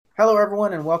Hello,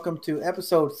 everyone, and welcome to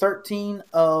episode 13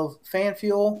 of Fan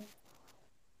Fuel.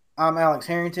 I'm Alex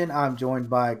Harrington. I'm joined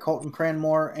by Colton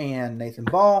Cranmore and Nathan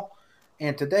Ball.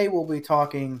 And today we'll be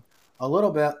talking a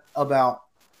little bit about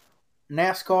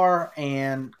NASCAR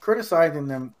and criticizing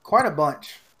them quite a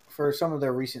bunch for some of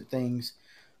their recent things.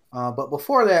 But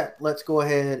before that, let's go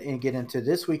ahead and get into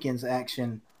this weekend's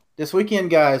action. This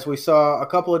weekend, guys, we saw a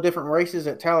couple of different races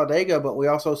at Talladega, but we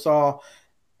also saw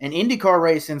an IndyCar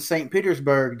race in St.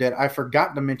 Petersburg that I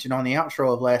forgot to mention on the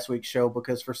outro of last week's show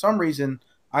because for some reason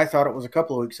I thought it was a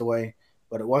couple of weeks away,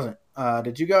 but it wasn't.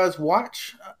 Did you guys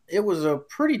watch? It was a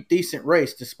pretty decent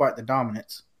race despite the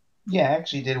dominance. Yeah, I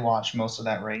actually did watch most of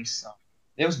that race.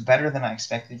 It was better than I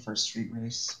expected for a street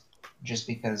race, just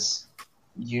because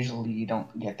usually you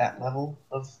don't get that level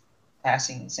of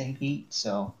passing in St. Pete.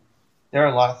 So there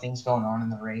are a lot of things going on in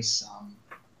the race.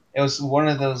 It was one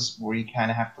of those where you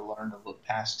kind of have to learn to look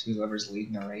past whoever's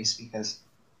leading the race because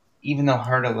even though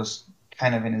Herta was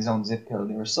kind of in his own zip code,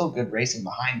 there was still good racing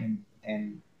behind him,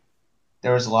 and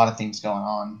there was a lot of things going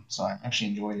on. So I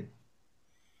actually enjoyed it.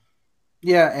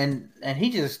 Yeah, and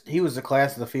he was the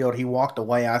class of the field. He walked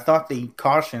away. I thought the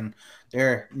caution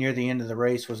there near the end of the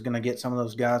race was going to get some of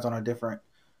those guys on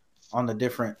the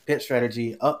different pit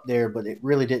strategy up there, but it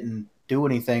really didn't do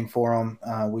anything for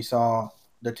them. We saw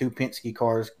the two Penske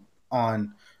cars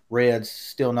on reds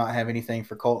still not have anything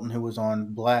for Colton, who was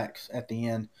on blacks at the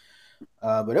end.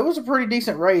 But it was a pretty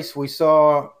decent race. We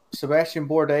saw Sebastian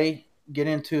Bourdais get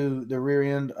into the rear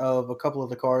end of a couple of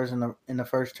the cars in the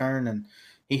first turn, and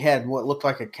he had what looked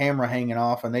like a camera hanging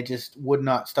off, and they just would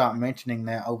not stop mentioning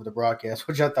that over the broadcast,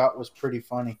 which I thought was pretty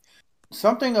funny.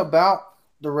 Something about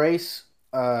the race,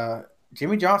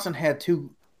 Jimmy Johnson had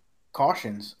two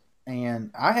cautions,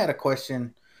 and I had a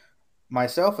question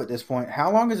myself at this point.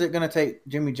 How long is it going to take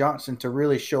Jimmy Johnson to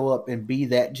really show up and be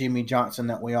that Jimmy Johnson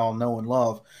that we all know and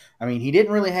love? I mean, he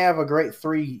didn't really have a great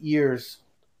 3 years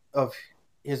of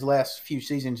his last few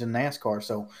seasons in NASCAR.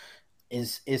 So,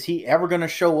 is he ever going to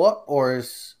show up, or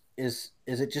is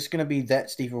it just going to be that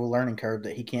steep of a learning curve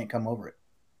that he can't come over it?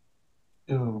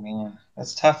 Ooh, man,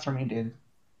 that's tough for me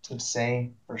to say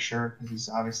for sure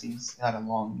because he's got a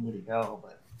long way to go.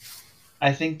 But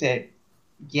I think that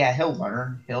yeah, he'll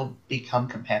learn. He'll become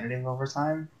competitive over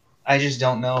time. I just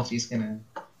don't know if he's gonna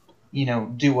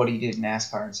do what he did in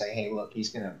NASCAR and say, hey, look,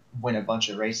 he's gonna win a bunch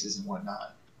of races and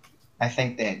whatnot. I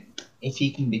think that if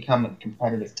he can become a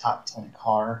competitive top 10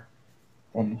 car,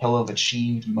 then he'll have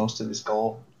achieved most of his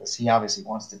goal because he obviously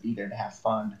wants to be there to have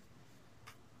fun.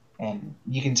 And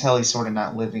you can tell he's sort of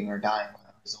not living or dying by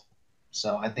the result.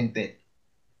 So I think that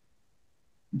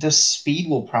the speed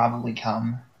will probably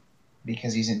come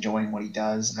because he's enjoying what he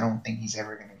does. I don't think he's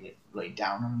ever going to get laid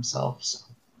down on himself. So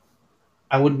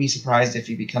I wouldn't be surprised if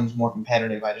he becomes more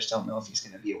competitive. I just don't know if he's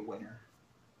going to be a winner.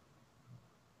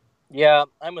 Yeah,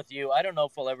 I'm with you. I don't know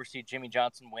if we'll ever see Jimmy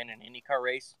Johnson win an IndyCar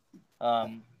race.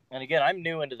 And again, I'm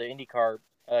new into the IndyCar.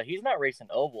 He's not racing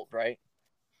ovals, right?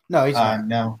 No, he's not.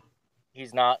 No.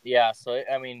 He's not. Yeah. So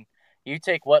I mean, you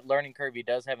take what learning curve he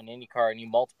does have in IndyCar and you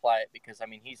multiply it because I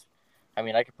mean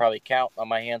I could probably count on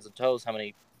my hands and toes how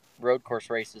many road course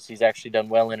races he's actually done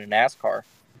well in a NASCAR.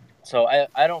 So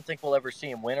I don't think we'll ever see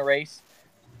him win a race.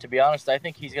 To be honest, I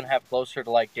think he's going to have closer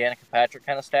to like Danica Patrick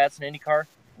kind of stats in IndyCar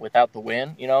without the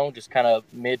win, just kind of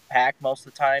mid pack most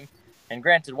of the time. And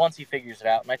granted, once he figures it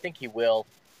out, and I think he will,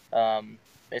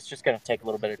 it's just going to take a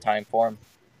little bit of time for him.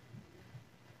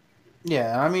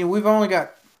 Yeah, I mean, we've only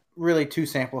got really two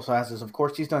sample sizes. Of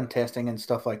course, he's done testing and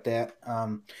stuff like that.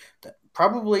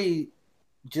 Probably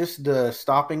just the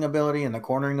stopping ability and the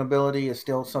cornering ability is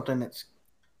still something that's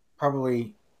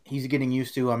probably he's getting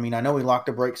used to. I mean, I know he locked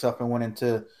the brakes up and went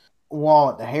into wall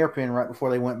at the hairpin right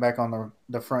before they went back on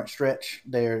the front stretch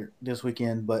there this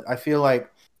weekend, but I feel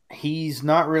like he's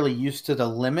not really used to the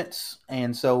limits.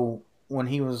 And so when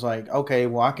he was like, okay,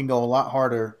 well, I can go a lot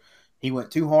harder, he went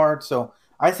too hard. So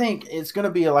I think it's going to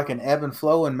be like an ebb and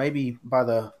flow. And maybe by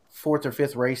the fourth or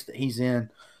fifth race that he's in,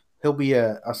 he'll be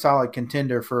a solid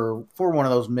contender for one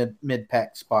of those mid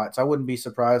pack spots. I wouldn't be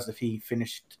surprised if he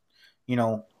finished,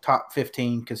 top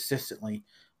 15 consistently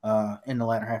in the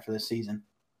latter half of the season.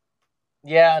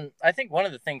 Yeah, and I think one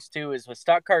of the things too is with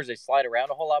stock cars they slide around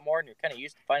a whole lot more, and you're kind of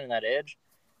used to finding that edge.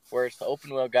 Whereas the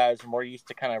open wheel guys are more used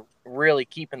to kind of really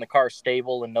keeping the car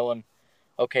stable and knowing,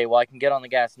 okay, well I can get on the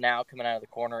gas now coming out of the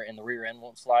corner, and the rear end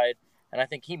won't slide. And I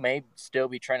think he may still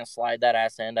be trying to slide that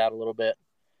ass end out a little bit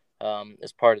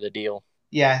as part of the deal.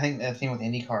 Yeah, I think the thing with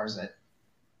Indy cars that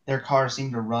their cars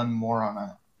seem to run more on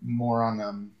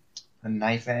a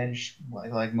knife edge,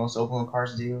 like most open wheel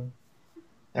cars do.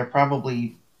 They're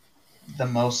probably the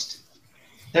most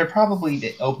they're probably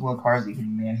the open wheel cars that you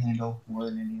can manhandle more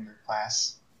than any other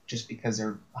class, just because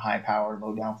they're high power,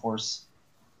 low downforce.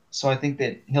 So I think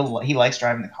that he likes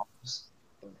driving the cars.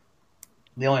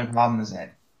 The only problem is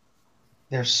that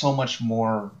they're so much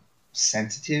more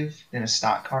sensitive than a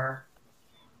stock car.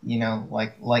 You know,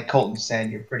 like Colton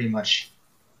said,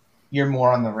 you're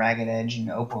more on the ragged edge in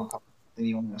the open wheel car than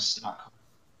you are in a stock car.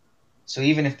 So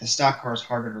even if the stock car is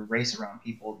harder to race around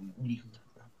people, you can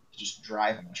just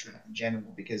drive them in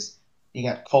general because you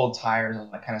got cold tires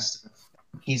and that kind of stuff.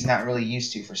 He's not really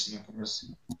used to for stock cars.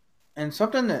 And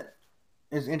something that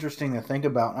is interesting to think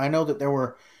about. I know that there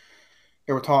were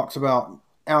talks about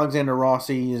Alexander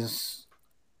Rossi's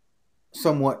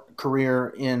somewhat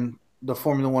career in the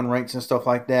Formula One ranks and stuff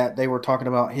like that. They were talking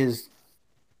about his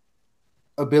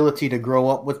ability to grow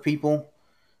up with people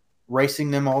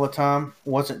racing them all the time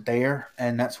wasn't there,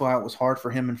 and that's why it was hard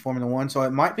for him in Formula One. So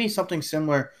it might be something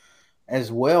similar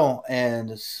as well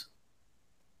as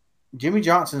Jimmy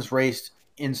Johnson's raced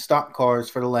in stock cars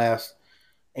for the last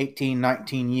 18,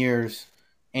 19 years,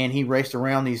 and he raced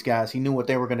around these guys. He knew what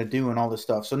they were going to do and all this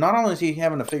stuff. So not only is he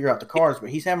having to figure out the cars, but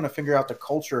he's having to figure out the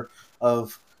culture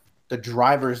of the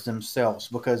drivers themselves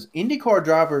because IndyCar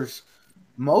drivers,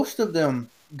 most of them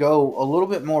go a little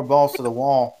bit more balls to the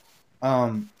wall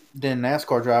than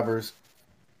NASCAR drivers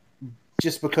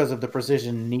just because of the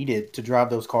precision needed to drive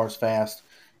those cars fast.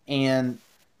 And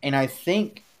I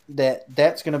think that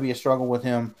that's going to be a struggle with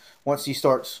him once he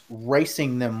starts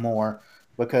racing them more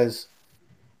because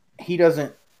he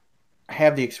doesn't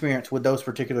have the experience with those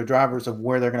particular drivers of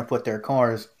where they're going to put their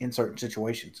cars in certain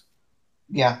situations.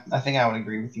 Yeah, I think I would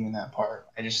agree with you in that part.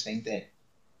 I just think that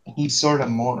he's sort of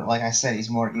more, like I said, he's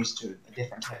more used to a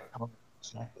different type of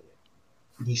car.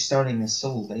 He's starting this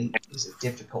so late is a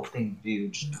difficult thing to do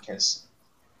just because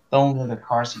the only other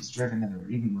cars he's driven that are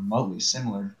even remotely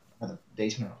similar are the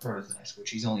Daytona prototypes, which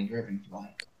he's only driven for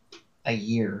like a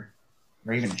year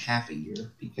or even half a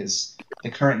year because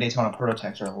the current Daytona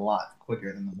prototypes are a lot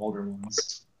quicker than the older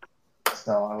ones.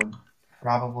 So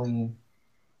probably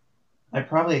I'd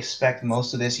probably expect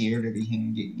most of this year to be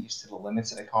him getting used to the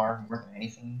limits of the car more than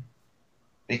anything.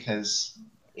 Because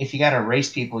if you got to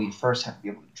race people, you first have to be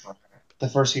able to drive. The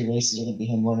first few races are going to be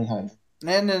him learning how to drive.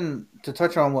 And then to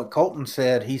touch on what Colton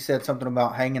said, he said something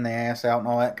about hanging the ass out and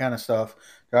all that kind of stuff,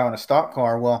 driving a stock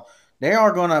car. Well, they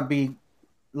are going to be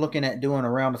looking at doing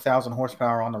around 1,000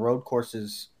 horsepower on the road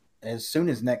courses as soon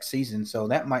as next season. So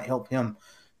that might help him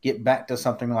get back to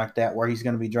something like that where he's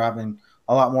going to be driving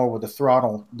a lot more with the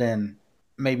throttle than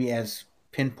maybe as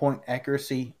pinpoint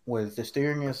accuracy with the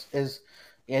steering as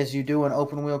you do in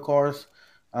open wheel cars.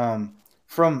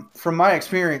 From my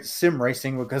experience sim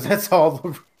racing, because that's all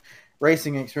the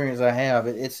racing experience I have,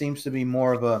 it seems to be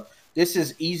more of a this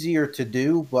is easier to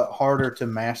do but harder to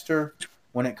master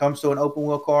when it comes to an open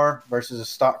wheel car versus a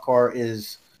stock car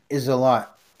is a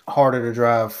lot harder to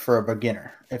drive for a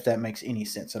beginner, if that makes any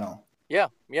sense at all. Yeah,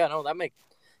 no, that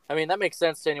makes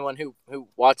sense to anyone who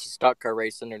watches stock car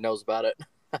racing or knows about it.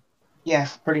 Yeah,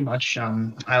 pretty much.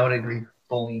 I would agree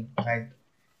fully. I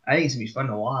think it's gonna be fun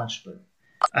to watch, but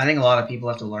I think a lot of people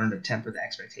have to learn to temper the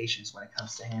expectations when it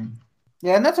comes to him.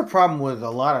 Yeah, and that's a problem with a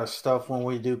lot of stuff when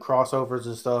we do crossovers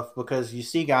and stuff because you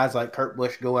see guys like Kurt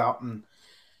Busch go out and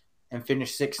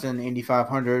finish sixth in the Indy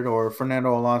 500, or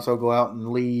Fernando Alonso go out and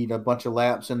lead a bunch of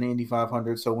laps in the Indy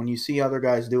 500. So when you see other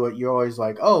guys do it, you're always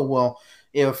like, oh, well,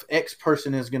 if X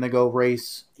person is going to go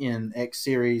race in X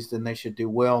series, then they should do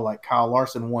well. Like Kyle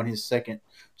Larson won his second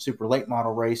super late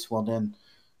model race. Well, then,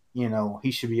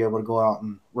 he should be able to go out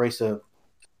and race a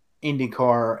Indy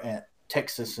car at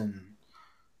Texas and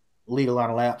lead a lot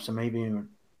of laps and maybe even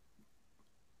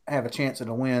have a chance at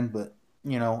a win. But,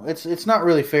 it's not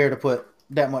really fair to put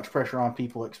that much pressure on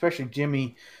people, especially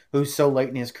Jimmy, who's so late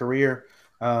in his career.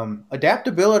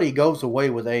 Adaptability goes away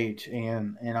with age,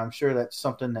 and I'm sure that's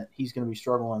something that he's going to be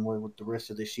struggling with the rest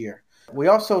of this year. We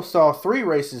also saw 3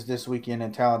 races this weekend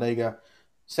in Talladega.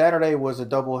 Saturday was a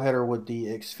doubleheader with the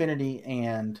Xfinity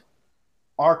and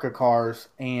ARCA cars,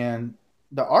 and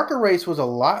the ARCA race was a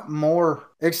lot more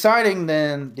exciting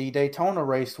than the Daytona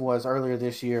race was earlier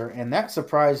this year, and that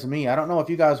surprised me. I don't know if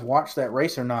you guys watched that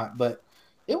race or not, but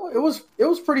it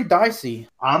was pretty dicey.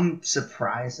 I'm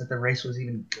surprised that the race was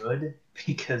even good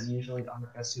because usually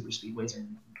ARCA super speedways are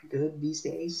good these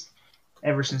days.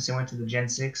 Ever since they went to the Gen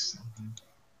 6,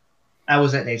 I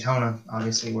was at Daytona,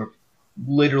 obviously, where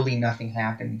literally nothing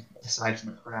happened aside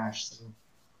from a crash. So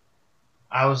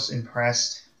I was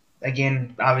impressed.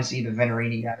 Again, obviously the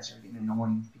Venerini guys are getting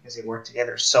annoying because they work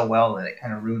together so well that it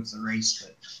kind of ruins the race.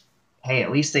 But hey,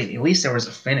 at least there was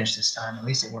a finish this time. At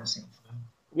least they weren't seeing.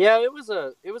 Yeah, it was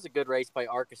a good race by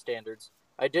ARCA standards.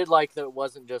 I did like that it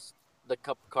wasn't just the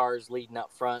couple cars leading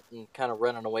out front and kind of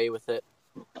running away with it.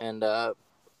 And I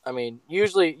mean,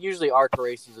 usually ARCA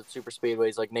races at super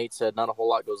speedways, like Nate said, not a whole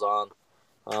lot goes on.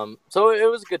 So it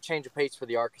was a good change of pace for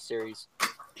the ARCA series.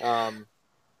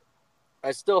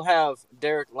 I still have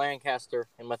Derek Lancaster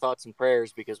in my thoughts and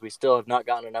prayers because we still have not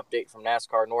gotten an update from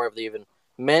NASCAR, nor have they even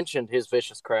mentioned his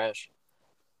vicious crash,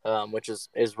 which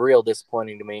is real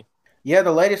disappointing to me. Yeah,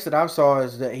 the latest that I saw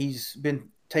is that he's been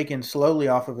taken slowly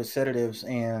off of his sedatives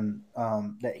and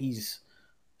that he's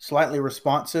slightly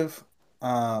responsive,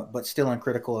 but still in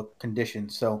critical condition.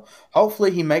 So hopefully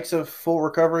he makes a full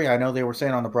recovery. I know they were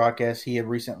saying on the broadcast he had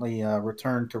recently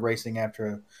returned to racing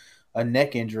after a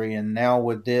neck injury, and now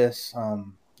with this,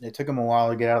 it took him a while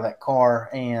to get out of that car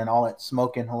and all that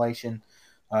smoke inhalation.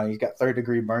 He's got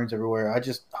third-degree burns everywhere. I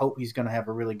just hope he's going to have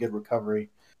a really good recovery.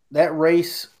 That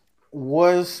race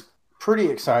was pretty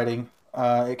exciting.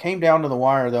 It came down to the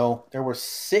wire, though. There were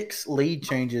 6 lead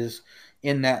changes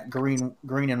in that green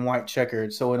and white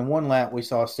checkered. So in one lap, we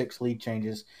saw 6 lead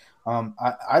changes.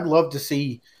 I'd love to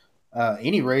see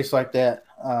any race like that.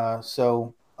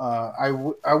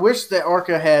 I wish that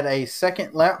ARCA had a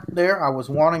second lap there. I was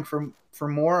wanting for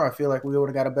more. I feel like we would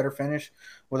have got a better finish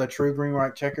with a true green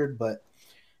white checkered, but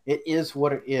it is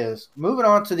what it is. Moving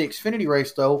on to the Xfinity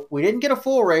race, though, we didn't get a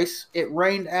full race. It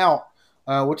rained out,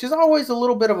 which is always a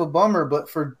little bit of a bummer. But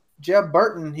for Jeb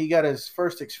Burton, he got his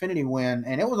first Xfinity win,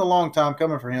 and it was a long time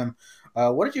coming for him.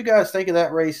 What did you guys think of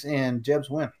that race and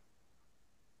Jeb's win?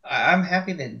 I'm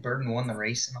happy that Burton won the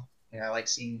race. I like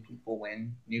seeing people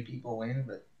win, new people win.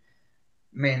 But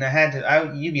man,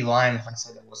 you'd be lying if I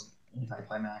said it wasn't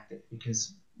anticlimactic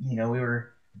because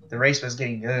the race was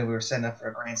getting good. We were setting up for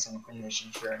a grandstand finish,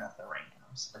 and sure enough, the rain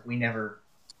comes. Like we never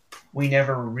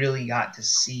really got to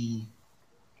see.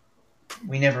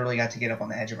 We never really got to get up on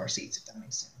the edge of our seats, if that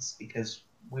makes sense, because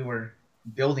we were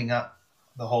building up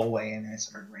the whole way, and then it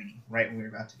started raining right when we were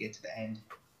about to get to the end.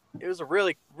 It was a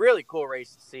really, really cool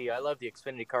race to see. I love the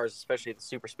Xfinity cars, especially the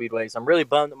super speedways. I'm really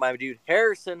bummed that my dude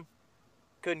Harrison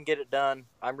couldn't get it done.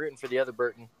 I'm rooting for the other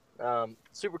Burton.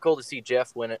 Super cool to see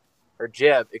Jeff win it, or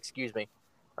Jeb, excuse me.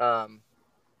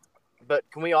 But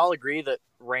can we all agree that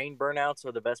rain burnouts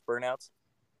are the best burnouts?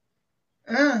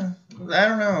 I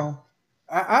don't know.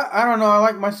 I don't know. I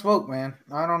like my smoke, man.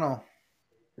 I don't know.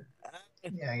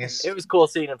 Yeah, I guess it was cool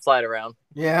seeing him slide around.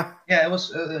 Yeah. Yeah, it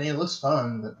was. It looks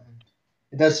fun, but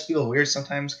it does feel weird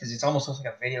sometimes because it's almost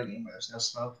like a video game where there's no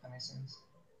smoke. If that makes sense.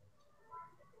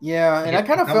 Yeah, and I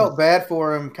kind of felt bad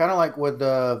for him, kind of like with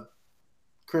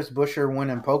Chris Buescher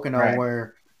winning Pocono, right,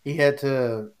 where he had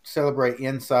to celebrate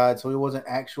inside, so he wasn't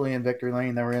actually in victory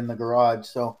lane. They were in the garage.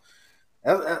 So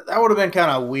that would have been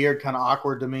kind of weird, kind of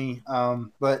awkward to me.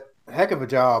 But heck of a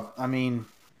job. I mean,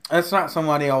 that's not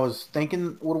somebody I was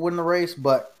thinking would win the race,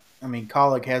 but, I mean,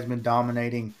 Kaulig has been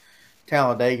dominating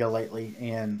Talladega lately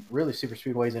and really super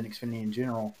speedways and Xfinity in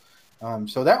general.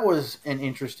 So that was an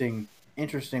interesting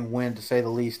win, to say the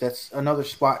least. That's another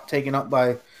spot taken up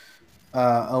by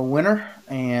a winner,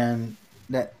 and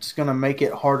that's going to make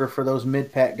it harder for those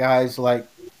mid-pack guys like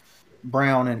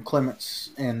Brown and Clements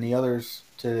and the others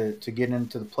to get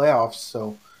into the playoffs.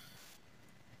 So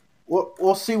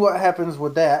we'll see what happens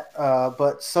with that.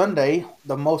 But Sunday,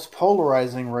 the most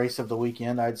polarizing race of the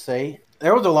weekend, I'd say.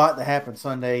 There was a lot that happened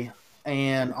Sunday,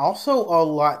 and also a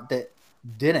lot that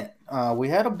didn't. We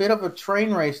had a bit of a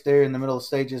train race there in the middle of the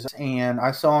stages, and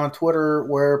I saw on Twitter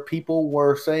where people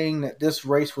were saying that this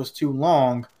race was too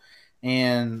long.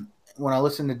 And when I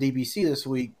listened to DBC this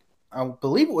week, I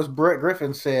believe it was Brett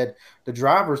Griffin said the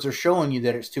drivers are showing you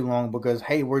that it's too long because,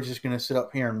 hey, we're just going to sit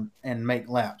up here and make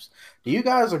laps. Do you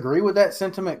guys agree with that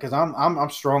sentiment? Because I'm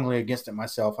strongly against it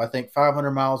myself. I think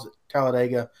 500 miles at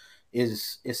Talladega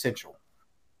is essential.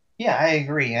 Yeah, I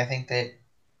agree. I think that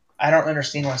I don't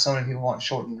understand why so many people want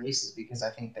shortened races, because I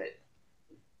think that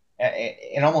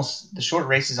the short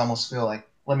races almost feel like,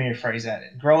 let me rephrase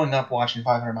that. Growing up watching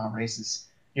 500-mile races,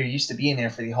 you're used to being there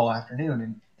for the whole afternoon,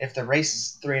 and if the race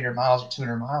is 300 miles or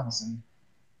 200 miles, and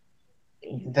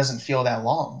it doesn't feel that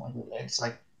long. It's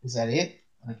like, is that it?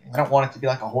 Like, I don't want it to be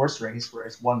like a horse race where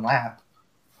it's one lap.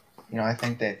 I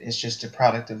think that it's just a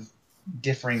product of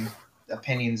differing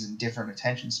opinions and different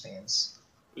attention spans.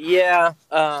 Yeah,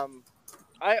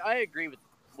 I agree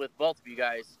with both of you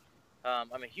guys.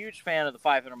 I'm a huge fan of the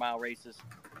 500-mile races.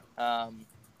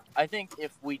 I think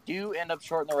if we do end up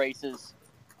shortening the races,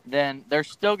 then they're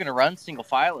still going to run single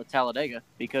file at Talladega,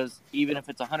 because even if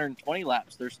it's 120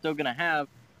 laps, they're still going to have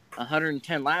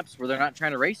 110 laps where they're not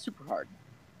trying to race super hard.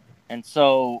 And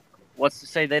so what's to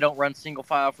say they don't run single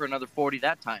file for another 40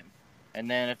 that time? And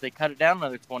then if they cut it down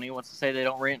another 20, what's to say they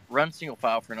don't run single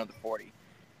file for another 40?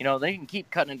 they can keep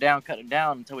cutting it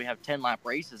down until we have 10-lap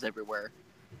races everywhere.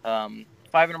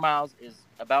 500 miles is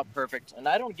about perfect, and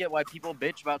I don't get why people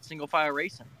bitch about single file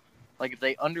racing. Like, if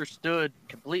they understood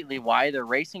completely why they're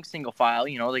racing single file,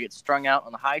 they get strung out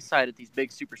on the high side at these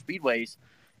big super speedways,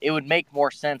 it would make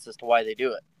more sense as to why they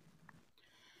do it.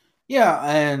 Yeah,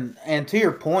 and to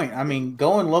your point, I mean,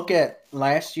 go and look at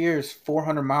last year's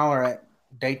 400 miler at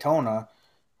Daytona.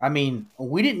 I mean,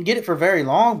 we didn't get it for very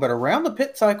long, but around the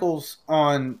pit cycles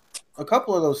on a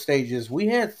couple of those stages, we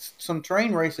had some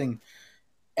train racing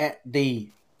at the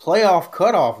playoff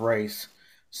cutoff race.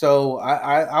 So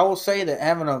I will say that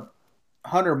having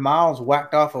 100 miles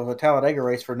whacked off of a Talladega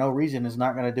race for no reason is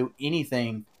not going to do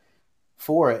anything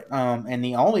for it. And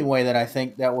the only way that I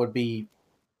think that would be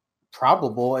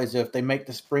probable is if they make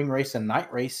the spring race a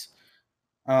night race.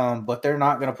 But they're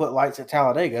not going to put lights at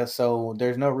Talladega, so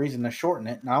there's no reason to shorten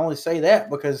it. And I only say that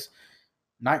because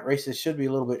night races should be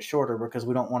a little bit shorter because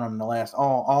we don't want them to last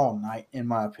all night, in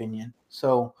my opinion.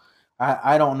 So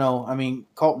I don't know. I mean,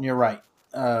 Colton, you're right.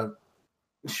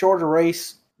 Shorter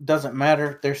race doesn't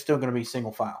matter. They're still going to be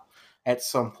single file at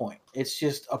some point. It's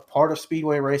just a part of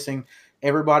speedway racing.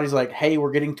 Everybody's like, hey,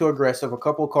 we're getting too aggressive. A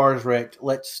couple of cars wrecked.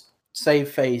 Let's save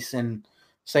face and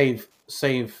save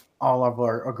all of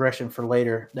our aggression for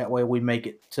later. That way we make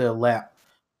it to lap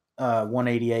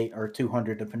 188 or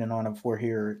 200, depending on if we're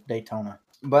here at Daytona.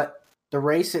 But the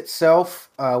race itself,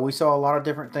 we saw a lot of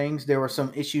different things. There were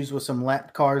some issues with some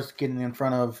lap cars getting in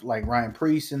front of like Ryan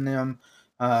Preece and them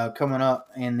coming up.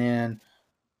 And then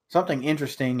something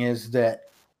interesting is that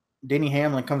Denny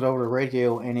Hamlin comes over to the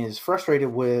radio and is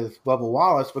frustrated with Bubba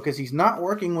Wallace because he's not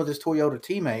working with his Toyota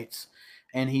teammates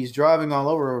and he's driving all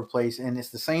over the place. And it's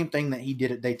the same thing that he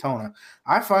did at Daytona.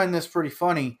 I find this pretty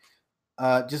funny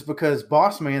just because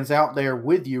Boss Man's out there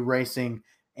with you racing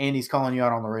and he's calling you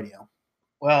out on the radio.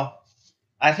 Well,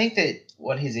 I think that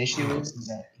what his issue is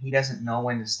that he doesn't know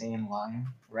when to stay in line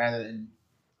rather than,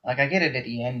 like, I get it at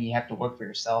the end, you have to work for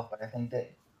yourself, but I think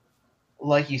that,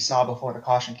 like you saw before the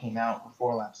caution came out with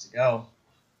 4 laps to go,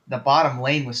 the bottom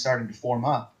lane was starting to form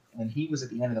up, and he was at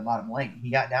the end of the bottom lane.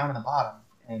 He got down in the bottom,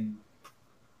 and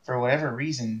for whatever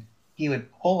reason, he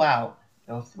would pull out,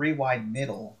 go 3 wide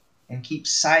middle, and keep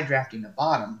side drafting the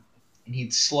bottom, and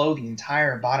he'd slow the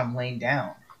entire bottom lane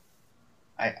down.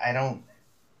 I don't.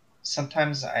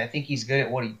 Sometimes I think he's good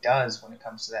at what he does when it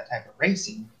comes to that type of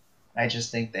racing. I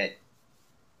just think that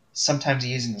sometimes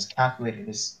he isn't as calculated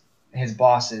as his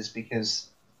boss is because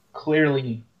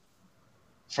clearly,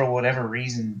 for whatever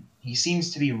reason, he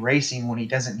seems to be racing when he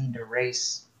doesn't need to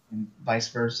race and vice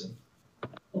versa.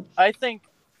 I think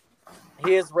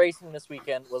his racing this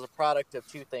weekend was a product of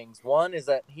 2 things. One is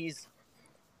that he's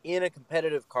in a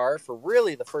competitive car for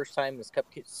really the first time in his Cup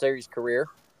Series career.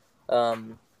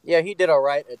 Yeah, he did all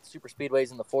right at super speedways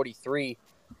in the 43,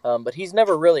 but he's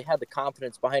never really had the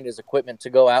confidence behind his equipment to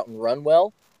go out and run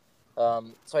well.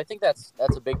 So I think that's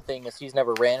a big thing, is he's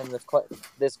never ran in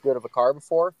this good of a car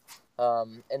before.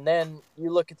 And then you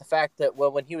look at the fact that,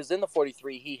 well, when he was in the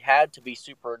 43, he had to be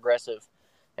super aggressive.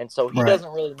 And so he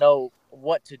doesn't really know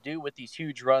what to do with these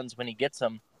huge runs when he gets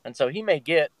them. And so he may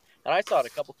get, and I saw it a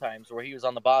couple times where he was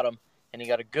on the bottom and he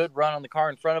got a good run on the car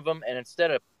in front of him, and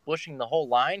instead of pushing the whole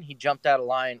line, he jumped out of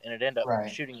line and it ended up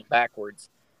shooting it backwards.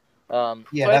 So I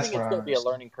think it's going to be a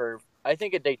learning curve. I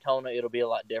think at Daytona it'll be a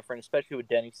lot different, especially with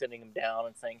Denny sitting him down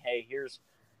and saying, hey, here's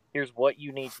what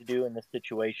you need to do in this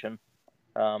situation.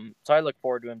 So I look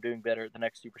forward to him doing better at the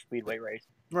next super speedway race.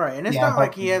 Right, and it's not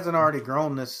like he hasn't already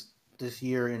grown this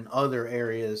year in other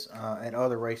areas at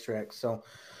other racetracks. So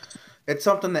it's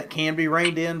something that can be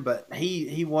reined in, but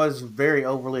he was very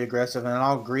overly aggressive, and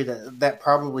I'll agree that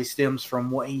probably stems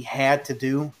from what he had to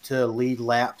do to lead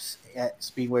laps at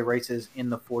speedway races in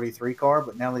the 43 car.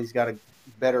 But now that he's got a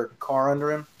better car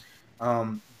under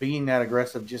him, being that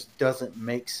aggressive just doesn't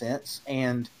make sense.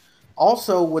 And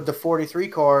also with the 43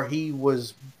 car, he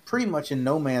was pretty much in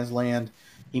no man's land.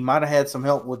 He might have had some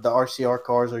help with the RCR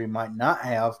cars, or he might not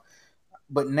have.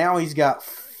 But now he's got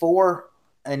 4,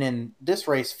 and in this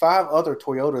race, 5 other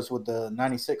Toyotas with the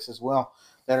 96 as well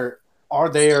that are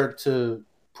there to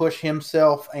push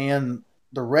himself and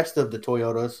the rest of the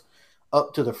Toyotas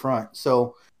up to the front.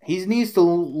 So he needs to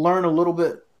learn a little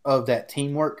bit of that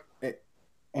teamwork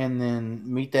and then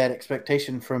meet that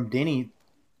expectation from Denny,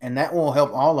 and that will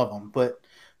help all of them. But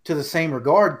to the same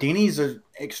regard, Denny's an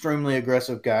extremely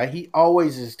aggressive guy. He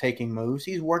always is taking moves.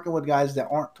 He's working with guys that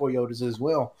aren't Toyotas as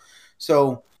well.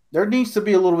 So there needs to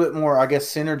be a little bit more, I guess,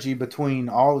 synergy between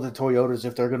all of the Toyotas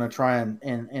if they're going to try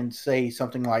and say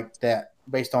something like that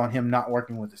based on him not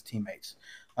working with his teammates.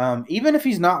 Even if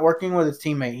he's not working with his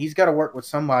teammate, he's got to work with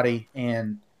somebody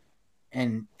and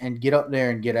and get up there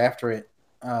and get after it.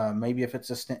 Maybe if it's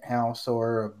a Stenhouse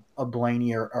or a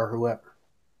Blaney or whoever.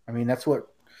 I mean, that's what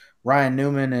Ryan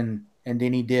Newman and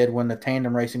Denny did when the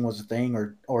tandem racing was a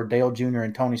thing, or Dale Jr.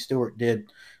 and Tony Stewart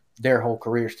did their whole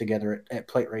careers together at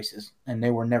plate races, and they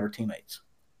were never teammates.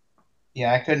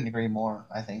 Yeah, I couldn't agree more.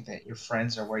 I think that your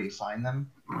friends are where you find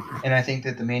them. And I think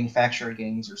that the manufacturer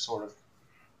gangs are sort of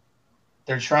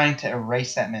they're trying to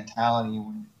erase that mentality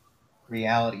when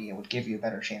reality it would give you a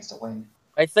better chance to win.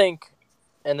 I think,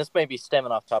 and this may be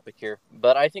stemming off topic here,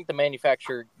 but I think the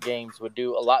manufacturer games would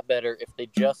do a lot better if they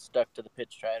just stuck to the pit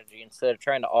strategy instead of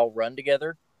trying to all run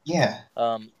together. Yeah.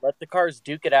 Let the cars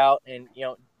duke it out, and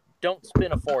don't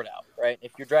spin a Ford out. Right?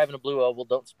 If you're driving a blue oval,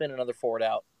 don't spin another Ford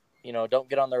out. Don't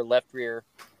get on their left rear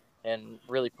and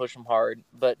really push them hard,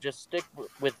 but just stick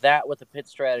with the pit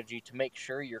strategy to make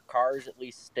sure your cars at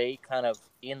least stay kind of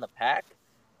in the pack.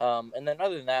 And then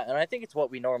other than that, and I think it's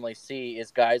what we normally see is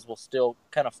guys will still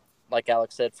kind of, like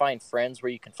Alex said, find friends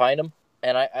where you can find them.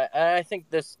 And I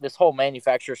think this whole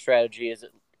manufacturer strategy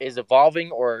is evolving,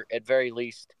 or at very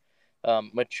least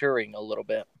maturing a little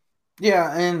bit.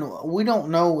 Yeah, and we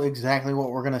don't know exactly what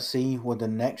we're going to see with the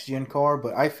next gen car,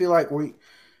 but I feel like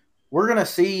we're going to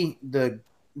see the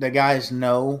guys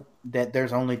know that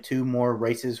there's only 2 more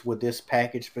races with this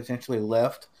package potentially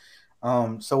left.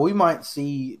 So we might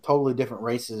see totally different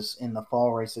races in the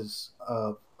fall races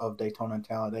of Daytona and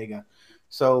Talladega.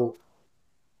 So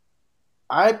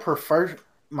I prefer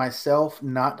myself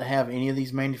not to have any of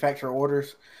these manufacturer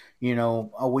orders.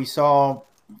 We saw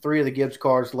 3 of the Gibbs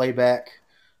cars lay back.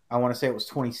 I want to say it was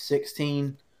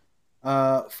 2016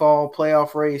 fall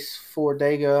playoff race for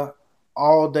Dega.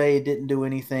 All day, didn't do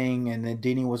anything, and then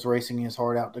Denny was racing his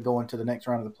heart out to go into the next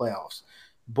round of the playoffs.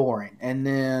 Boring. And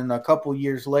then a couple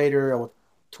years later,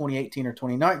 2018 or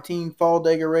 2019 fall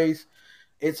Dega race,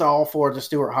 it's all for the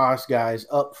Stewart Haas guys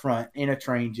up front in a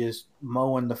train just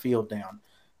mowing the field down.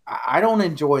 I don't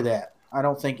enjoy that. I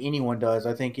don't think anyone does.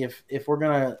 I think if we're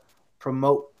going to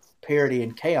promote parity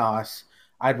and chaos,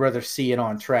 I'd rather see it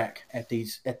on track at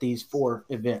these 4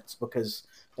 events, because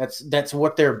that's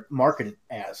what they're marketed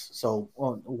as. So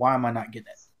why am I not getting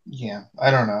it? Yeah,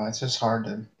 I don't know. It's just hard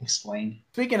to explain.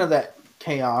 Speaking of that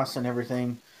chaos and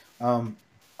everything,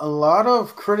 a lot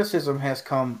of criticism has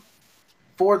come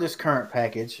for this current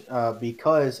package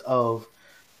because of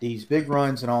these big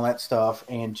runs and all that stuff,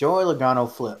 and Joey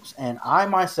Logano flips. And I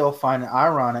myself find it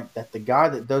ironic that the guy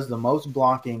that does the most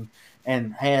blocking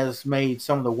and has made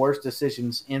some of the worst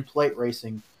decisions in plate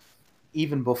racing,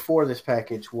 even before this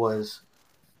package was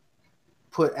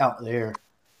put out there,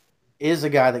 is a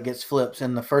guy that gets flips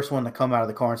and the first one to come out of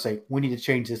the car and say, we need to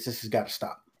change this. This has got to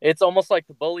stop. It's almost like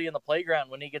the bully in the playground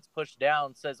when he gets pushed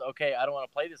down says, okay, I don't want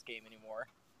to play this game anymore.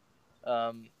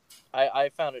 I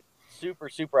found it super,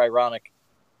 super ironic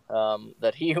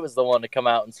that he was the one to come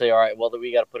out and say, all right, well,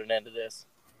 we got to put an end to this.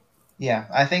 Yeah,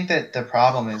 I think that the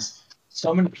problem is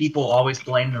so many people always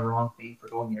blame the wrong thing for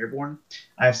going airborne.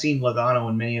 I've seen Logano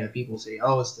and many other people say,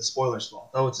 oh, it's the spoiler's fault.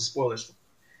 Oh, it's the spoiler's fault.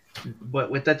 But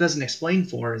what that doesn't explain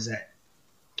for is that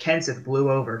Kenseth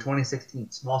blew over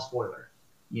 2016, small spoiler.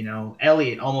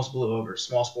 Elliott almost blew over,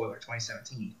 small spoiler,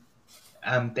 2017.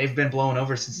 They've been blown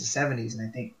over since the 70s, and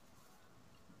I think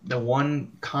the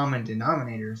one common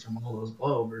denominator from all those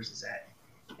blowovers is that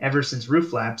ever since roof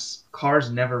flaps, cars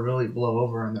never really blow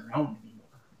over on their own anymore.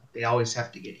 They always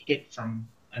have to get hit from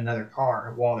another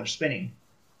car while they're spinning.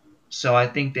 So I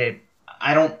think that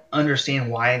I don't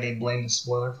understand why they blame the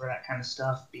spoiler for that kind of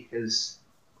stuff, because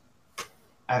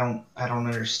I don't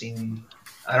understand.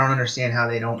 I don't understand how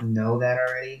they don't know that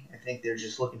already. I think they're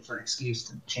just looking for an excuse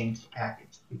to change the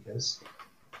package, because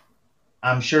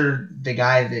I'm sure the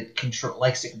guy that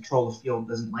likes to control the field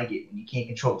doesn't like it when you can't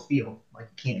control the field like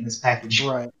you can't in this package.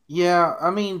 Right. Yeah,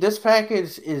 I mean, this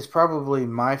package is probably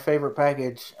my favorite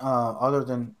package, other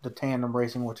than the tandem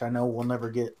racing, which I know we'll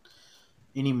never get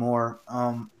anymore.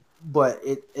 But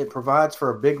it provides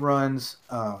for big runs,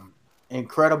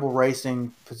 incredible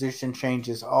racing, position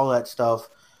changes, all that stuff.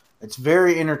 It's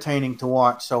very entertaining to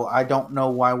watch, so I don't know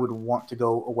why I would want to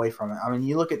go away from it. I mean,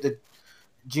 you look at the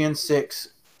Gen 6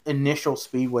 initial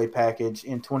Speedway package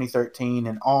in 2013,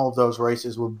 and all of those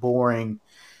races were boring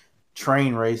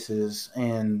train races,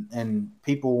 and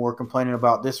people were complaining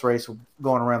about this race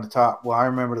going around the top. Well, I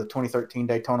remember the 2013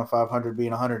 Daytona 500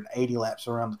 being 180 laps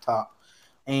around the top.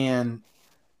 And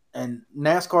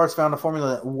NASCAR's found a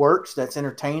formula that works, that's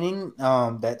entertaining,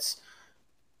 that's,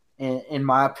 in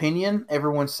my opinion,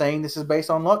 everyone's saying this is based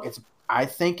on luck. I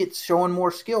think it's showing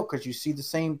more skill because you see the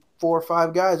same 4 or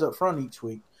 5 guys up front each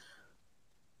week.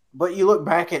 But you look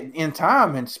back in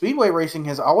time, and Speedway racing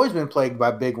has always been plagued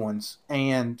by big ones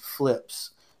and flips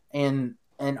And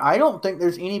I don't think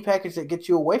there's any package that gets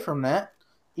you away from that.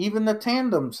 Even the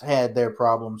tandems had their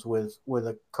problems with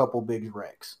a couple big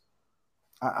wrecks.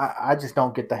 I just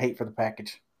don't get the hate for the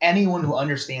package. Anyone who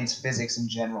understands physics in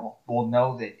general will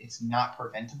know that it's not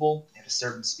preventable at a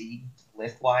certain speed,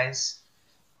 lift wise.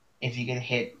 If you get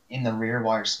hit in the rear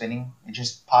while you're spinning, it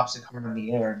just pops the car in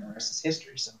the air, and the rest is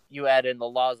history. So You add in the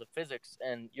laws of physics,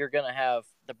 and you're gonna have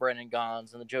the Brendan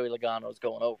Gaughan's and the Joey Logano's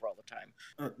going over all the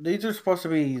time. These are supposed to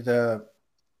be the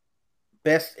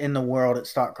best in the world at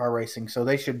stock car racing, so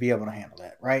they should be able to handle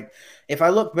that, right? If I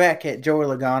look back at Joey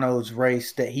Logano's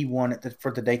race that he won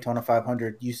for the Daytona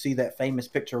 500, you see that famous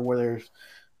picture where there's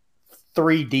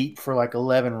three deep for like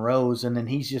 11 rows, and then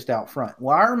he's just out front.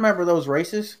 Well, I remember those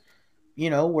races,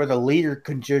 where the leader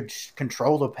could just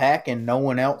control the pack and no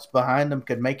one else behind them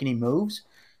could make any moves.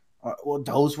 Well,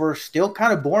 those were still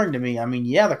kind of boring to me. I mean,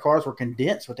 yeah, the cars were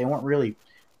condensed, but they weren't really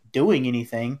doing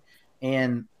anything.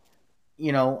 And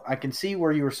I can see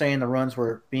where you were saying the runs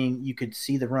were you could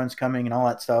see the runs coming and all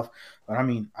that stuff. But I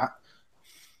mean,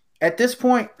 at this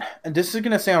point, and this is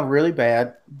going to sound really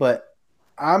bad, but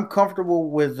I'm comfortable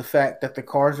with the fact that the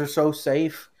cars are so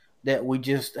safe that we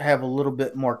just have a little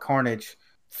bit more carnage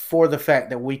for the fact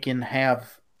that we can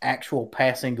have actual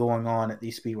passing going on at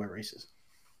these speedway races.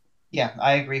 yeah,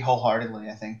 I agree wholeheartedly.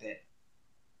 I think that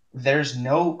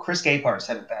Chris Gaypart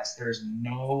said it best. There's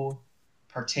no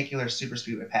particular super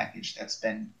speedway package that's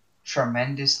been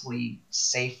tremendously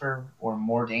safer or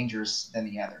more dangerous than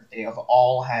the other. They have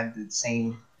all had the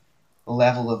same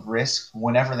level of risk.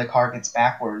 Whenever the car gets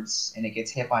backwards and it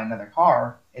gets hit by another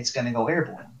car, it's going to go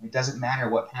airborne. It doesn't matter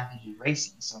what package you're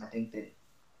racing. So I think that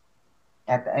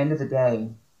at the end of the day,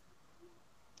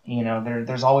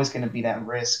 there's always going to be that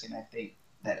risk. And I think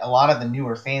that a lot of the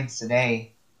newer fans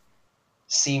today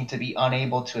seem to be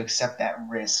unable to accept that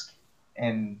risk.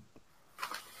 And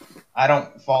I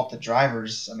don't fault the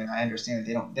drivers. I mean, I understand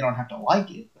that they don't have to like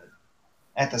it, but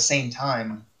at the same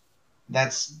time,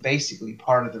 that's basically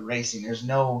part of the racing. There's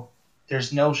no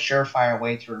surefire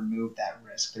way to remove that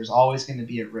risk. There's always going to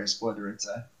be a risk, whether it's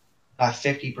a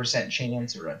 50%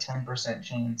 chance or a 10%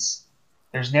 chance.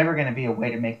 There's never going to be a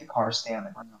way to make the car stay on the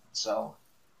ground. So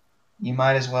you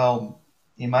might as well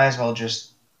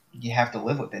just you have to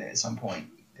live with it at some point.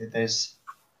 There's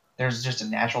just a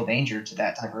natural danger to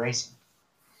that type of racing.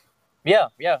 Yeah,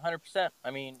 100%.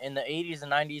 I mean, in the 80s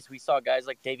and 90s, we saw guys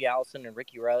like Davey Allison and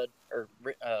Ricky Rudd, or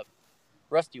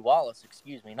Rusty Wallace,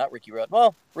 excuse me, not Ricky Rudd.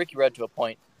 Well, Ricky Rudd to a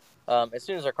point. As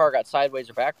soon as their car got sideways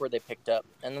or backward, they picked up.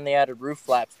 And then they added roof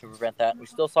flaps to prevent that. We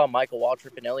still saw Michael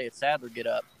Waltrip and Elliott Sadler get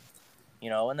up,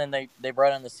 and then they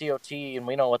brought in the COT, and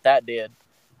we know what that did.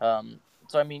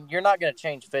 So, I mean, you're not going to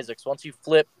change physics. Once you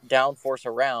flip downforce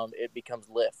around, it becomes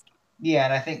lift. Yeah,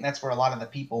 and I think that's where a lot of the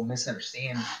people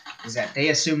misunderstand is that they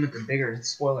assume that the bigger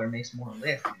spoiler makes more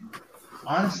lift. And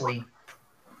honestly,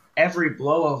 every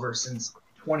blowover since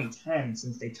 2010,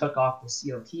 since they took off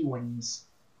the COT wings,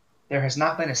 there has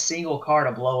not been a single car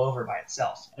to blow over by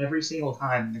itself. Every single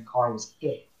time the car was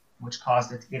hit, which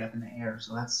caused it to get up in the air.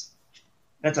 So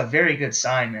that's a very good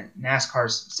sign that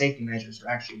NASCAR's safety measures are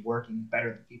actually working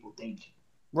better than people think.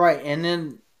 Right, and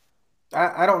then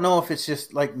I don't know if it's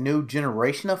just like new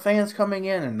generation of fans coming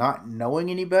in and not knowing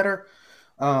any better,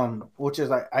 which is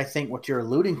I think what you're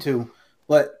alluding to.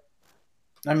 But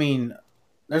I mean,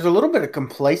 there's a little bit of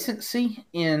complacency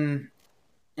in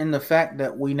the fact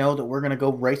that we know that we're going to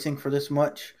go racing for this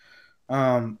much,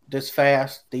 this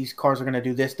fast. These cars are going to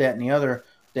do this, that, and the other.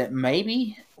 That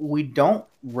maybe we don't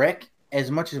wreck as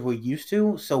much as we used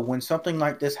to. So when something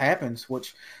like this happens,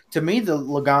 which to me the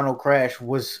Logano crash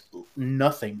was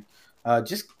nothing.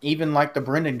 Just even like the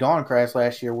Brendan Gaughan crash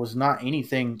last year was not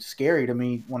anything scary to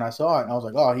me when I saw it. And I was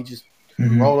like, oh, he just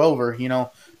rolled over.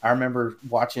 I remember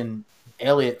watching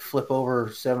Elliott flip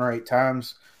over 7 or 8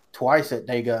 times twice at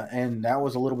Dega, and that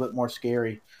was a little bit more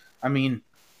scary. I mean,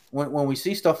 when we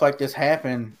see stuff like this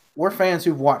happen, we're fans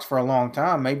who've watched for a long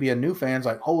time. Maybe a new fan's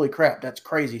like, holy crap, that's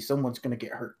crazy. Someone's going to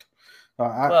get hurt.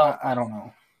 I don't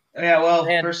know. Yeah, well,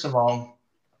 first of all,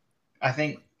 I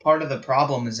think part of the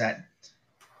problem is that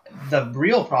the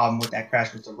real problem with that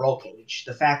crash was the roll cage.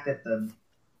 The fact that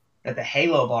the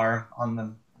halo bar on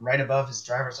the right above his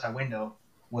driver's side window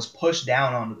was pushed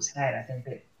down onto his head. I think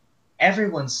that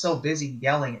everyone's so busy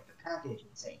yelling at the package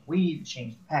and saying, we need to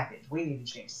change the package, we need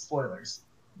to change the spoilers.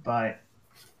 But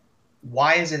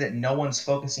why is it that no one's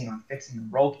focusing on fixing the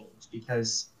roll cage?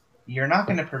 Because you're not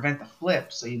going to prevent the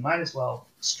flip, so you might as well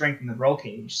strengthen the roll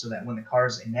cage so that when the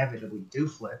cars inevitably do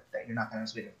flip, that you're not going to have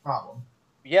as big a problem.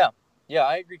 Yeah,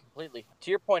 I agree completely.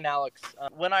 To your point, Alex,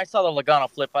 when I saw the Logano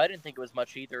flip, I didn't think it was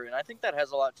much either, and I think that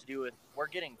has a lot to do with we're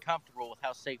getting comfortable with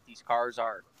how safe these cars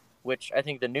are. which I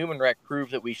think the Newman wreck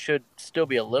proved that we should still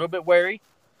be a little bit wary,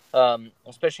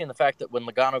 especially in the fact that when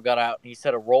Logano got out, he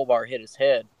said a roll bar hit his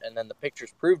head, and then the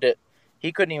pictures proved it.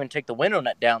 He couldn't even take the window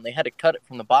net down. They had to cut it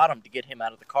from the bottom to get him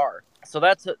out of the car. So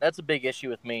that's a big issue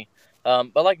with me.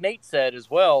 But like Nate said as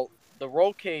well, the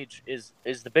roll cage is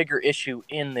the bigger issue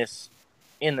in this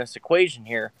equation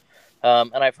here.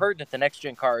 And I've heard that the next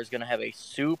gen car is going to have a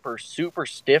super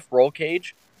stiff roll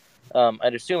cage.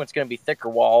 I'd assume it's going to be thicker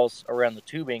walls around the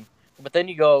tubing. But then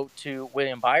you go to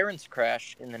William Byron's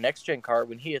crash in the next gen car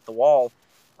when he hit the wall.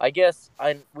 I guess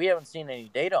we haven't seen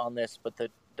any data on this, but the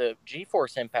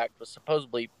G-force impact was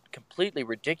supposedly completely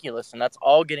ridiculous, and that's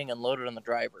all getting unloaded on the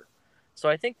driver. So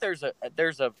I think there's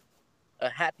a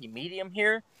happy medium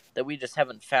here that we just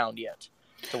haven't found yet,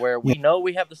 to where we know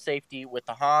we have the safety with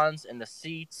the Hans and the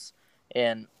seats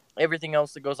and everything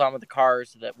else that goes on with the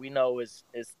cars that we know is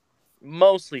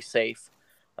mostly safe.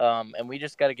 And we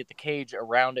just got to get the cage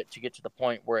around it to get to the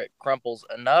point where it crumples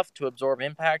enough to absorb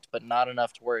impact, but not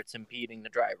enough to where it's impeding the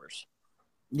drivers.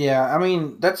 Yeah, I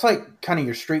mean, that's like kind of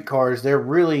your street cars. They're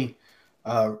really,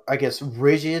 I guess,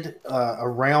 rigid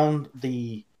around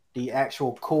the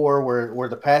actual core where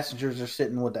the passengers are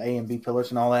sitting with the A and B pillars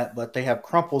and all that, but they have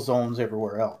crumple zones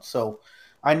everywhere else. So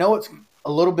I know it's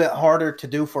a little bit harder to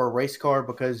do for a race car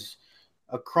because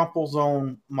a crumple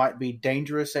zone might be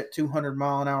dangerous at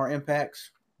 200-mile-an-hour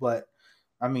impacts, but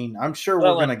I mean, I'm sure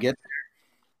we're going to get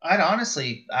there. I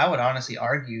would honestly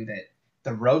argue that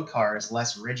the road car is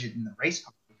less rigid than the race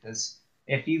car, because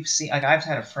if you've seen, like, I've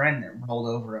had a friend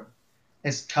that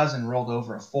his cousin rolled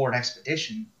over a Ford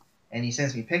Expedition, and he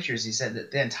sends me pictures. He said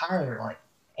that the entire like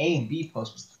A and B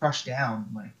post was crushed down,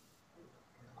 like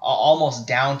almost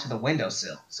down to the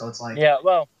windowsill. So it's like, yeah,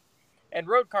 well, and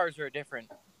road cars are a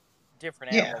different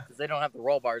animal because they don't have the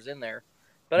roll bars in there.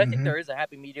 But I think there is a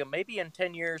happy medium. Maybe in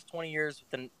 10 years, 20 years,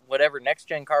 with whatever next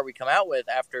gen car we come out with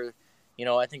after,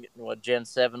 I think Gen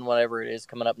 7, whatever it is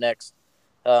coming up next,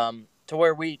 to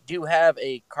where we do have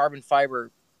a carbon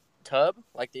fiber tub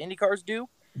like the Indy cars do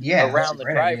around the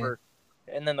driver.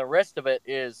 Idea. And then the rest of it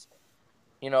is,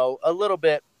 a little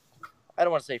bit, I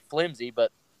don't want to say flimsy,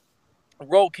 but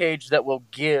roll cage that will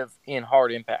give in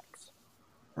hard impacts.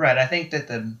 Right. I think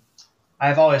that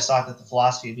I've always thought that the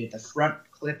philosophy would be that the front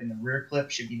clip and the rear clip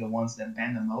should be the ones that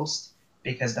bend the most,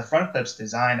 because the front clip's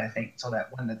designed, I think, so that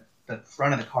when the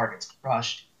front of the car gets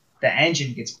crushed, the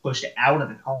engine gets pushed out of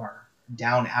the car,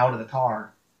 down out of the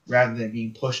car, rather than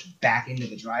being pushed back into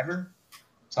the driver.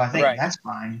 So I think that's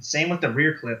fine. Same with the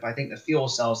rear clip. I think the fuel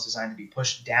cell is designed to be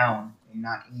pushed down and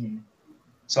not in.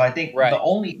 So I think the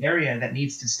only area that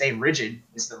needs to stay rigid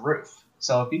is the roof.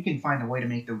 So if you can find a way to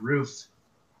make the roof,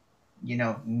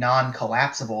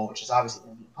 non-collapsible, which is obviously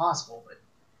going to be impossible, but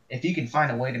if you can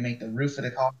find a way to make the roof of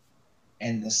the car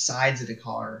and the sides of the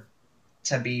car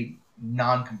to be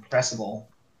non-compressible,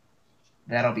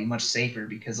 that'll be much safer,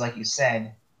 because like you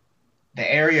said,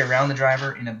 the area around the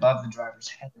driver and above the driver's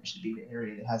head should be the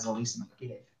area that has the least amount of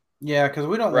give. Yeah, because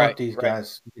we don't want these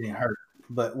guys getting hurt,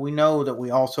 but we know that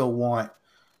we also want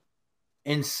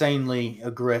insanely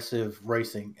aggressive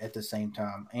racing at the same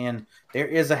time, and there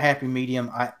is a happy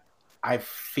medium. I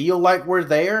feel like we're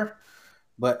there,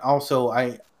 but also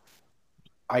I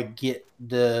get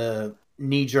the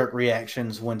knee-jerk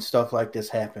reactions when stuff like this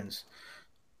happens.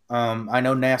 I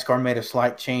know NASCAR made a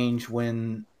slight change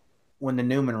when the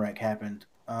Newman wreck happened.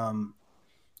 I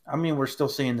mean, we're still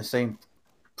seeing the same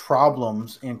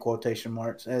problems in quotation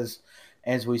marks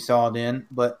as we saw then,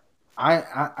 but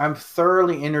I'm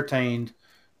thoroughly entertained.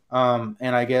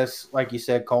 And I guess, like you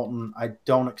said, Colton, I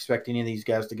don't expect any of these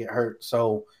guys to get hurt.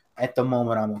 So at the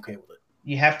moment, I'm okay with it.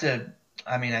 You have to.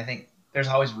 I mean, I think there's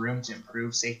always room to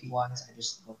improve safety-wise. I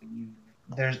just look at you.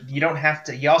 You don't have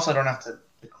to. You also don't have to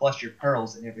clutch your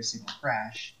pearls in every single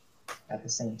crash at the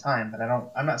same time. But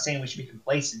I'm not saying we should be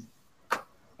complacent.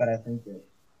 But I think that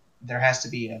there has to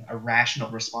be a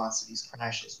rational response to these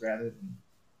crashes, rather than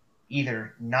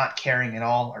either not caring at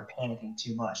all or panicking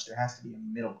too much. There has to be a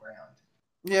middle ground.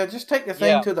 Yeah, just take the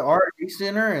thing to the R&D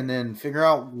center and then figure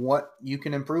out what you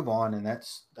can improve on, and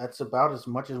that's about as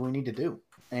much as we need to do.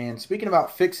 And speaking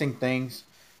about fixing things,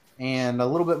 and a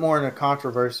little bit more in a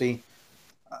controversy,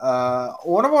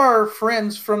 one of our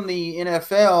friends from the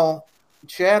NFL,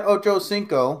 Chad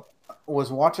Ochocinco,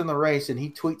 was watching the race, and he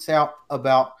tweets out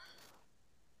about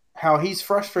how he's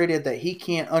frustrated that he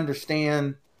can't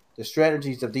understand the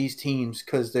strategies of these teams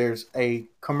because there's a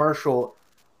commercial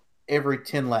every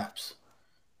 10 laps.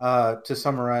 To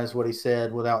summarize what he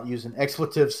said without using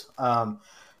expletives.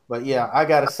 But yeah, I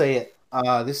got to say it.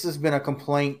 This has been a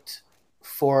complaint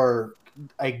for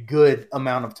a good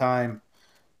amount of time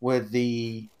with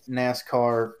the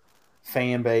NASCAR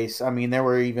fan base. I mean, there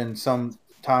were even some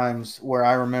times where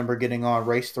I remember getting on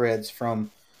race threads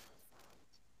from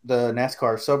the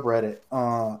NASCAR subreddit,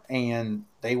 and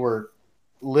they were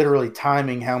literally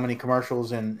timing how many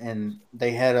commercials, and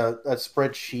they had a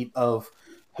spreadsheet of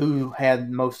who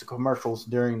had most commercials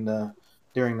during the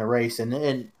race, and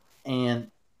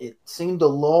it seemed to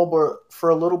lull for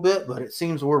a little bit, but it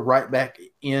seems we're right back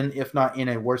in, if not in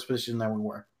a worse position than we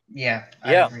were. Yeah,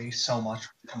 I Yeah. agree so much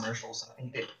with commercials. I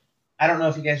think that I don't know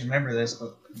if you guys remember this,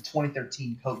 but in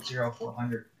 2013, Coke Zero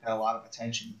 400 got a lot of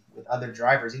attention with other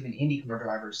drivers, even IndyCar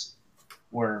drivers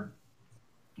were,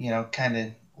 kind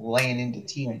of laying into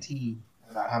TNT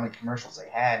about how many commercials they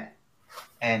had,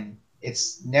 and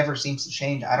it's never seems to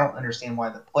change. I don't understand why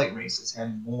the plate races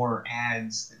have more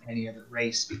ads than any other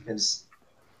race because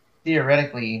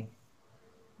theoretically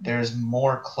there's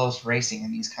more close racing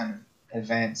in these kind of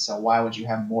events. So why would you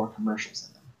have more commercials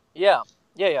in them? Yeah,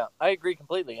 yeah. I agree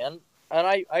completely. And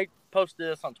I posted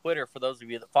this on Twitter for those of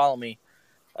you that follow me.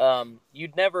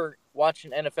 You'd never watch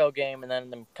an NFL game and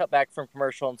then them cut back from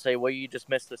commercial and say, "Well, you just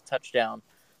missed this touchdown,"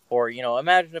 or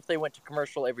imagine if they went to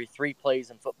commercial every 3 plays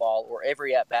in football or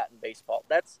every at bat in baseball.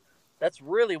 That's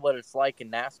really what it's like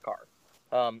in NASCAR.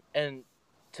 And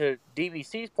to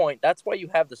DVC's point, that's why you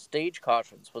have the stage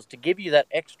cautions, was to give you that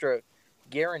extra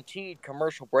guaranteed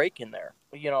commercial break in there.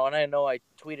 And I know I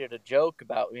tweeted a joke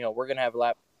about, we're going to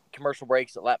have commercial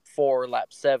breaks at lap 4,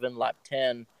 lap 7, lap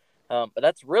 10. But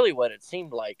that's really what it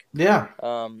seemed like. Yeah.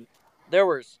 There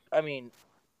was,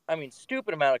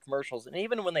 stupid amount of commercials. And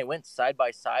even when they went side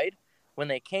by side, when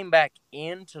they came back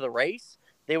into the race,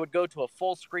 they would go to a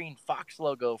full screen Fox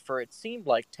logo for it seemed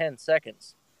like 10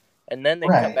 seconds. And then they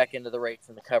cut back into the race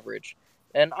and the coverage.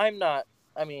 And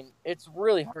it's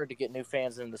really hard to get new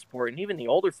fans into the sport. And even the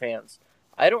older fans,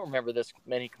 I don't remember this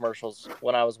many commercials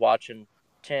when I was watching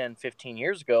 10, 15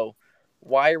 years ago.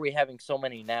 Why are we having so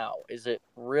many now?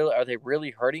 Are they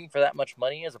really hurting for that much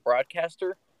money as a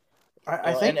broadcaster?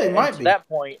 I think they might to be. that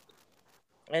point,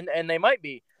 and they might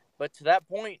be. But to that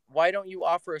point, why don't you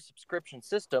offer a subscription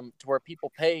system to where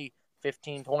people pay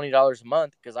 $15, $20 a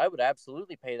month? Because I would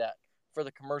absolutely pay that for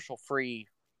the commercial-free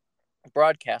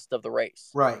broadcast of the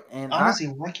race. Right. And honestly,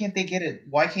 why can't they get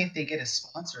a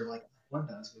sponsor like F1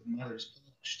 does with Mother's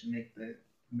Push to make the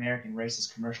American races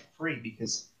commercial free?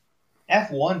 Because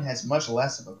F1 has much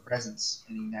less of a presence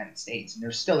in the United States, and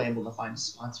they're still able to find a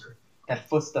sponsor that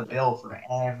foots the bill for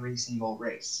every single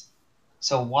race.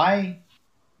 So why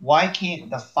can't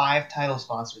the 5 title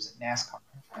sponsors at NASCAR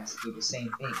do the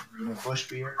same thing? Busch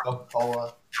Beer,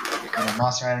 Coca-Cola,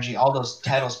 Monster Energy, all those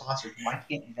title sponsors. Why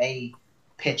can't they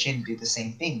pitch in and do the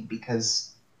same thing?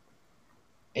 Because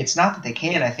it's not that they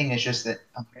can. I think it's just that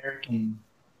American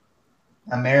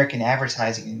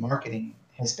advertising and marketing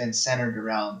has been centered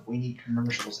around we need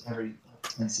commercials every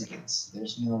 10 seconds.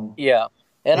 There's no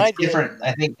and it's different.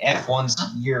 I think F1's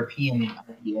European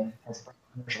idea has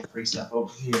commercial free stuff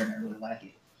over here, and I really like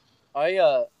it.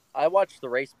 I watched the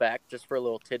race back just for a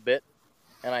little tidbit,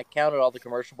 and I counted all the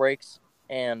commercial breaks,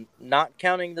 and not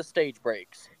counting the stage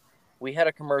breaks, we had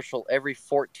a commercial every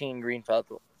 14 green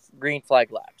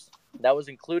flag laps. That was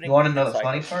including. You want to know the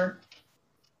funny part?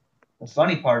 The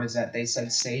funny part is that they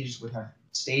said stages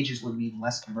would mean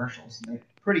less commercials, and they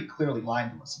pretty clearly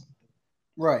lied to us.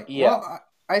 Right. Yeah. Well,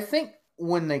 I think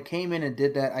when they came in and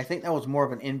did that, I think that was more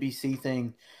of an NBC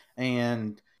thing,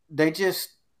 and they just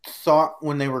thought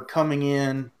when they were coming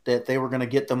in that they were going to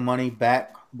get the money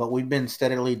back, but we've been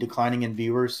steadily declining in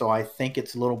viewers, so I think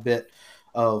it's a little bit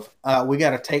of we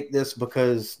got to take this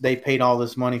because they paid all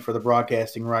this money for the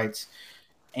broadcasting rights,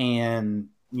 and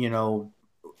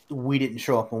we didn't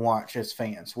show up and watch as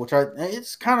fans, which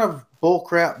it's kind of bull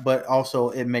crap, but also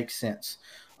it makes sense.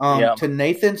 To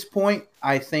Nathan's point,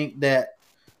 I think that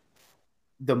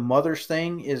the Mothers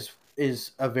thing is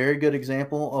a very good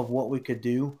example of what we could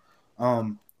do.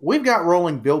 We've got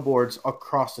rolling billboards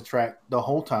across the track the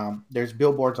whole time. There's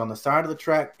billboards on the side of the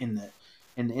track, in the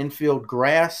infield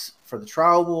grass, for the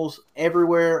trials,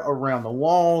 everywhere around the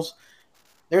walls.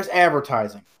 There's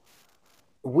advertising.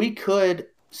 We could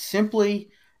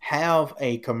simply have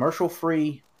a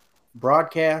commercial-free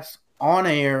broadcast on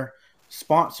air,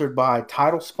 sponsored by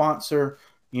title sponsor.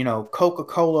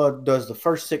 Coca-Cola does the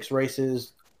first 6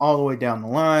 races all the way down the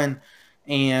line,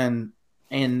 and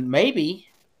maybe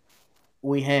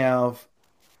we have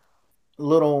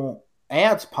little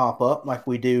ads pop up like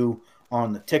we do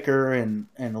on the ticker and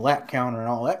the lap counter and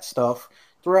all that stuff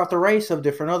throughout the race of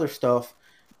different other stuff,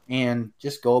 and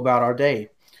just go about our day.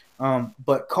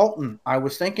 But Colton, I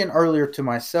was thinking earlier to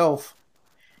myself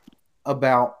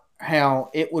about how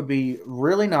it would be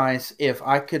really nice if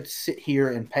I could sit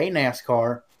here and pay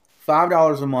NASCAR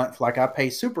 $5 a month, like I pay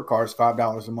Supercars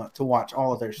 $5 a month to watch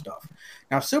all of their stuff.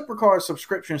 Now, Supercars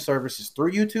subscription service is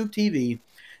through YouTube TV.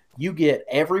 You get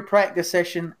every practice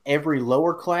session, every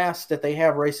lower class that they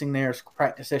have racing there is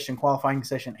practice session, qualifying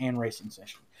session, and racing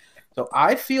session. So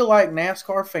I feel like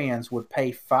NASCAR fans would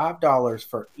pay $5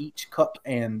 for each cup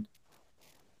and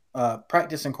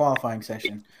practice and qualifying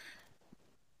session.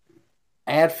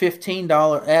 Add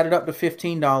 $15, add it up to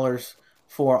 $15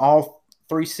 for all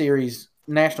three series,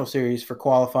 national series for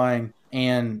qualifying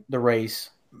and the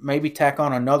race. Maybe tack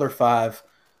on another $5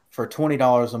 for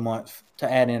 $20 a month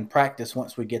to add in practice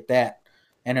once we get that,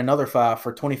 and another $5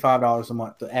 for $25 a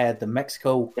month to add the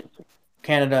Mexico,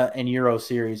 Canada, and Euro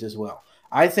series as well.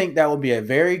 I think that would be a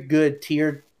very good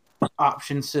tiered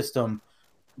option system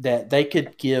that they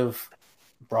could give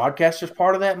broadcasters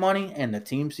part of that money and the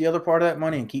teams the other part of that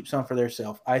money and keep some for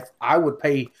themselves. I would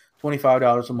pay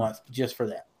 $25 a month just for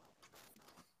that.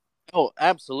 Oh,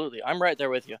 absolutely. I'm right there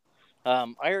with you.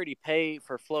 I already pay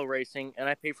for Flow Racing, and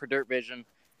I pay for Dirt Vision,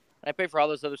 and I pay for all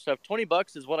this other stuff.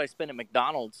 $20 is what I spend at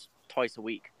McDonald's twice a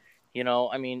week. You know,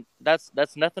 I mean, that's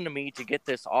nothing to me to get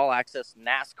this all-access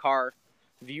NASCAR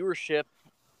viewership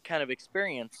kind of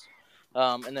experience.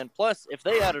 And then plus, if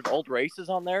they added old races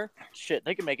on there, shit,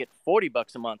 they could make it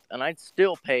 $40 a month, and I'd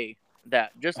still pay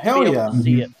that just to be able to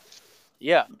see it.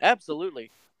 Yeah,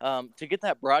 absolutely. To get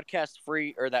that broadcast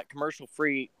free or that commercial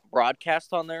free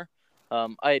broadcast on there,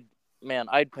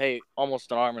 I'd pay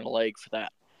almost an arm and a leg for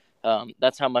that.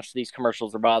 That's how much these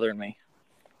commercials are bothering me.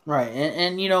 Right,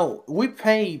 and you know, we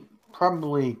pay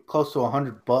probably close to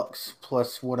 $100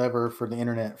 plus whatever for the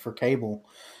internet for cable.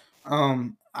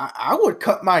 I would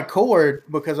cut my cord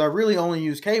because I really only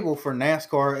use cable for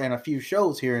NASCAR and a few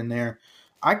shows here and there.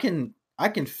 I can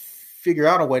figure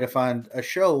out a way to find a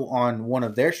show on one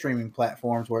of their streaming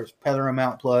platforms where it's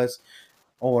Paramount Plus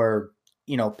or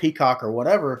Peacock or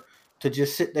whatever, to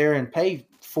just sit there and pay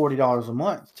 $40 a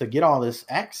month to get all this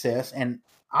access, and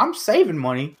I'm saving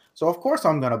money, so of course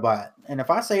I'm going to buy it. And if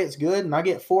I say it's good and I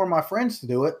get 4 of my friends to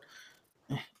do it,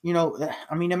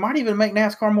 I mean, it might even make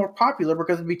NASCAR more popular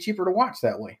because it'd be cheaper to watch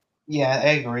that way. Yeah,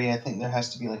 I agree. I think there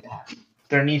has to be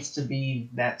there needs to be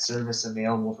that service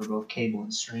available for both cable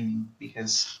and streaming,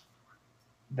 because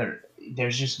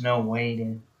there's just no way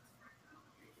that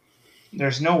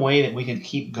we could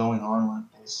keep going on like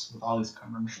this with all these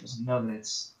commercials. I know that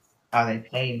it's how they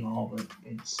pay and all, but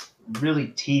it's really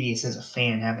tedious as a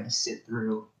fan having to sit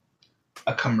through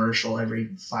a commercial every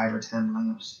 5 or 10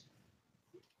 minutes.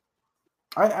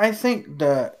 I think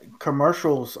the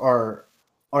commercials are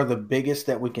the biggest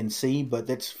that we can see, but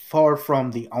that's far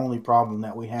from the only problem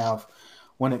that we have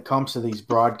when it comes to these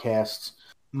broadcasts.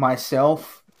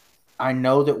 Myself, I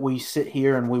know that we sit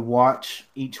here and we watch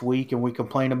each week and we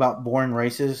complain about boring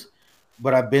races,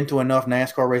 but I've been to enough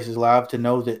NASCAR races live to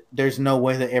know that there's no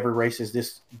way that every race is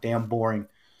this damn boring.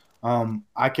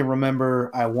 I can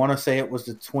remember, I want to say it was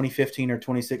the 2015 or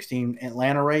 2016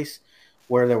 Atlanta race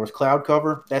where there was cloud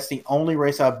cover. That's the only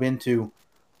race I've been to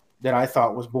that I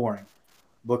thought was boring,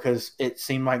 because it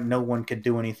seemed like no one could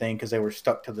do anything because they were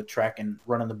stuck to the track and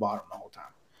running the bottom the whole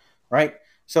time, right?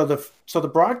 So the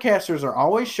broadcasters are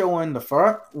always showing the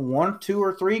front 1, 2,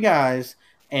 or 3 guys,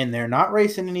 and they're not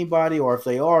racing anybody, or if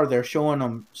they are, they're showing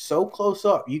them so close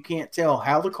up you can't tell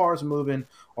how the car's moving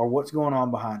or what's going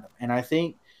on behind them. And I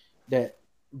think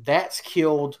that's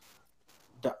killed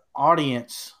the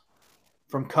audience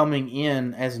from coming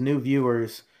in as new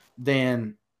viewers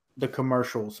than the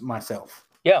commercials myself.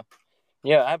 Yeah,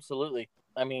 absolutely.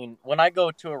 I mean, when I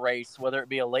go to a race, whether it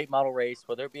be a late model race,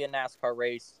 whether it be a NASCAR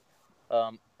race,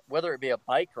 whether it be a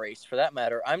bike race for that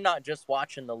matter, I'm not just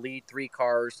watching the lead 3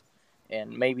 cars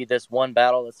and maybe this one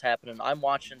battle that's happening. I'm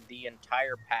watching the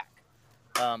entire pack.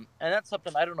 And that's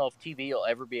something I don't know if TV will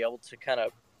ever be able to kind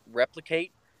of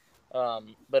replicate.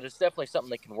 But it's definitely something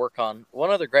they can work on. One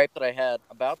other gripe that I had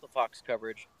about the Fox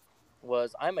coverage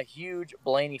was I'm a huge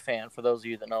Blaney fan, for those of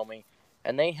you that know me.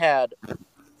 And they had,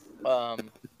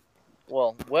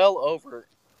 well over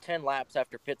 10 laps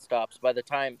after pit stops by the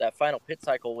time that final pit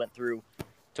cycle went through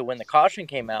to when the caution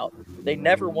came out. They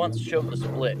never once showed the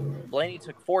split. Blaney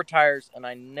took 4 tires, and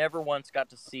I never once got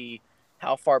to see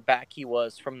how far back he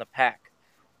was from the pack.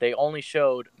 They only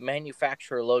showed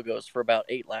manufacturer logos for about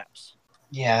 8 laps.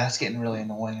 Yeah, that's getting really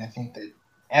annoying. I think that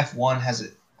F1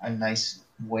 has a nice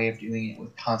way of doing it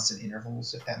with constant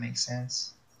intervals, if that makes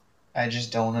sense. I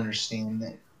just don't understand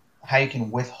that how you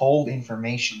can withhold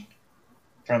information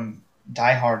from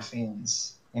diehard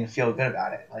fans and feel good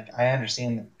about it. Like, I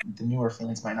understand that the newer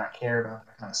fans might not care about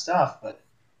that kind of stuff, but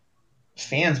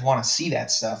fans want to see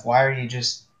that stuff. Why are you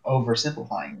just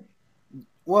oversimplifying it?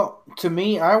 Well, to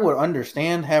me, I would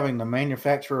understand having the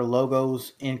manufacturer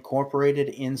logos incorporated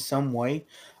in some way.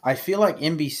 I feel like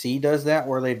NBC does that,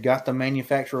 where they've got the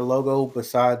manufacturer logo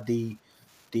beside the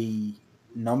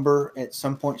number at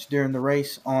some points during the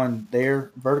race on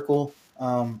their vertical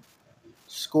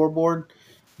scoreboard.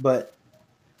 But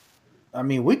I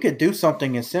mean, we could do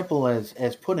something as simple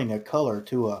as putting a color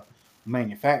to a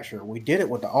manufacturer. We did it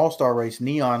with the All Star Race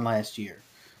neon last year.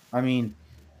 I mean,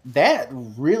 that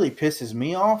really pisses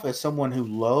me off as someone who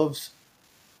loves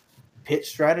pit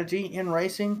strategy in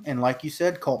racing. And like you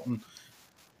said, Colton,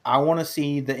 I want to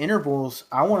see the intervals.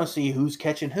 I want to see who's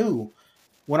catching who.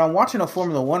 When I'm watching a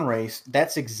Formula One race,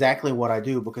 that's exactly what I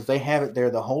do because they have it there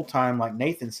the whole time. Like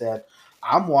Nathan said,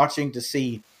 I'm watching to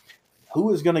see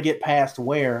who is going to get past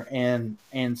where, and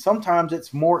sometimes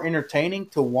it's more entertaining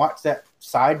to watch that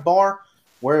sidebar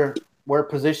where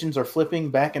positions are flipping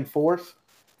back and forth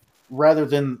rather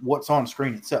than what's on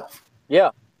screen itself.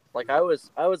 Yeah, like I was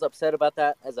upset about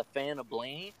that as a fan of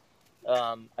Blaney.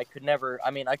 I could never.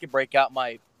 I mean, I could break out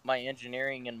my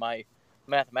engineering and my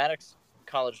mathematics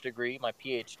college degree, my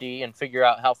PhD, and figure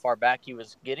out how far back he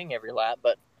was getting every lap.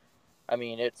 But I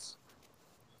mean,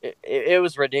 it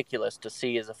was ridiculous to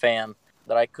see as a fan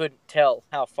that I couldn't tell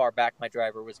how far back my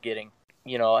driver was getting.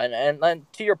 You know, and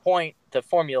to your point, the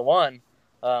Formula One.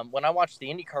 When I watched the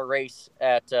IndyCar race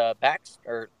at Baxter,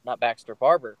 or not Baxter,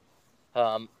 Barber,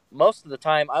 most of the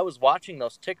time I was watching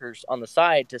those tickers on the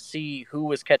side to see who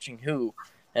was catching who.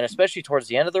 And especially towards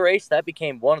the end of the race, that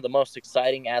became one of the most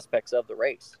exciting aspects of the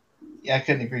race. Yeah, I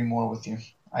couldn't agree more with you.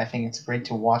 I think it's great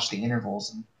to watch the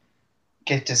intervals and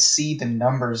get to see the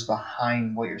numbers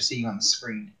behind what you're seeing on the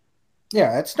screen.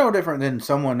 Yeah, it's no different than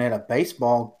someone at a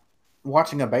baseball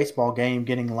watching a baseball game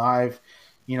getting live,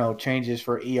 changes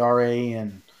for ERA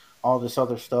and all this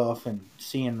other stuff and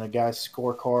seeing the guy's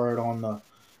scorecard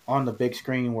on the big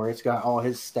screen where it's got all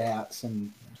his stats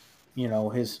and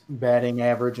his batting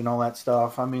average and all that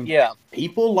stuff. I mean, Yeah,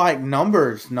 people like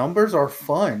numbers. Numbers are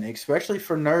fun, especially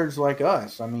for nerds like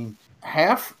us. I mean,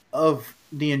 half of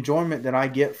the enjoyment that I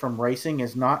get from racing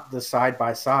is not the side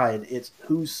by side, it's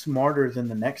who's smarter than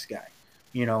the next guy.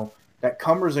 That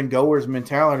comers and goers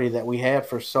mentality that we had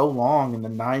for so long in the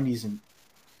 90s and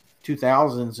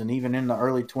 2000s and even in the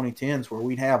early 2010s where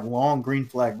we'd have long green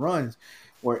flag runs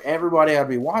where everybody I'd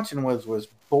be watching was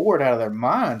bored out of their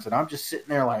minds, and I'm just sitting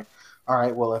there like, all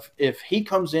right, well, if he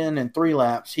comes in 3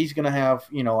 laps, he's going to have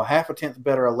a half a tenth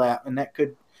better a lap, and that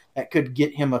could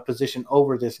get him a position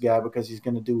over this guy because he's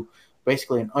going to do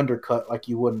basically an undercut like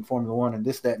you would in Formula One and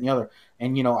this, that, and the other.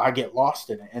 And I get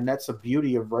lost in it, and that's the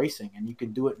beauty of racing. And you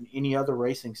can do it in any other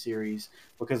racing series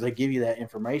because they give you that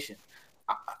information.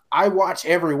 I watch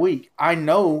every week. I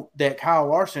know that Kyle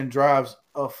Larson drives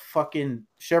a fucking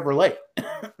Chevrolet.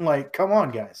 Like, come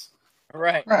on, guys.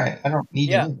 right. Right. I don't need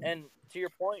to Yeah, know. and to your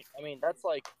point, I mean, that's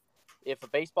like if a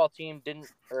baseball team didn't,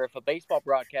 or if a baseball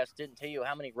broadcast didn't tell you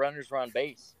how many runners were on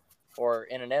base, or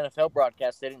in an NFL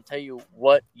broadcast, they didn't tell you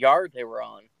what yard they were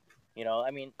on. You know,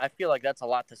 I mean, I feel like that's a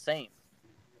lot the same.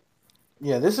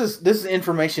 Yeah, this is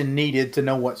information needed to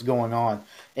know what's going on.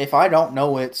 If I don't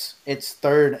know it's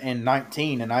third and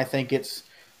 19 and I think it's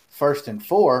first and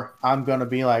 4, I'm going to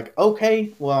be like,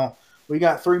 okay, well, we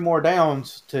got 3 more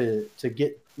downs to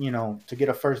get to get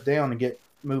a first down and get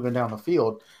moving down the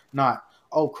field. Not,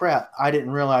 oh crap, I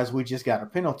didn't realize we just got a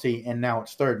penalty and now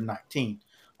it's third and 19.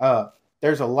 Uh,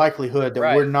 there's a likelihood that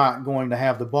we're Right. not going to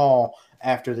have the ball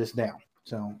after this down.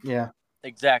 So yeah,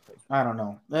 Exactly. I don't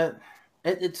know.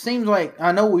 It seems like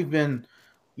I know we've been,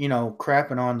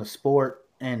 crapping on the sport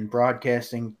and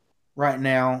broadcasting right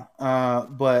now,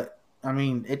 but I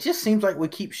mean, it just seems like we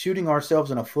keep shooting ourselves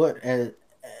in the foot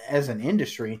as an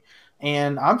industry.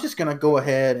 And I'm just going to go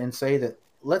ahead and say that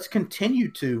let's continue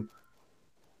to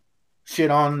shit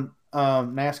on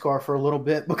NASCAR for a little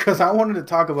bit because I wanted to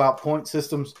talk about point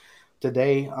systems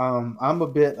today. I'm a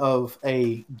bit of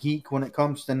a geek when it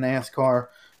comes to NASCAR,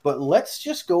 but let's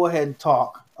just go ahead and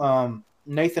talk.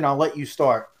 Nathan, I'll let you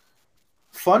start.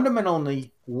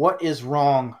 Fundamentally, what is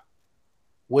wrong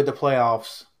with the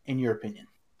playoffs, in your opinion?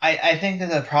 I think that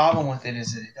the problem with it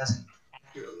is that it doesn't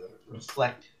accurately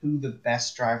reflect who the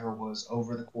best driver was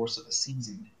over the course of a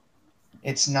season.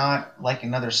 It's not like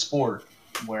another sport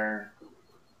where,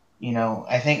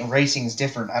 I think racing is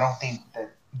different. I don't think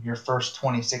that your first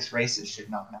 26 races should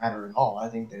not matter at all. I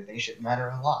think that they should matter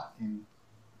a lot. And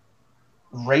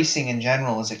racing in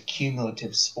general is a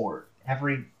cumulative sport.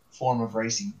 Every form of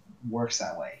racing works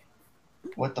that way.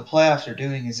 What the playoffs are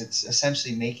doing is it's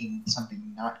essentially making something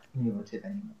not cumulative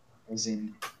anymore. As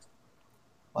in,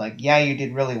 like, yeah, you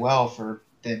did really well for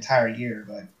the entire year,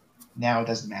 but now it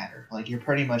doesn't matter. Like, you're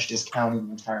pretty much just counting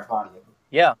the entire body of it.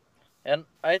 Yeah, and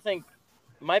I think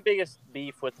my biggest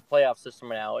beef with the playoff system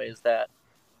now is that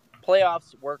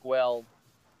playoffs work well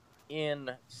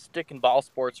in stick and ball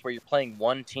sports where you're playing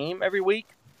one team every week.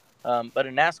 But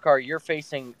in NASCAR, you're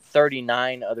facing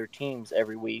 39 other teams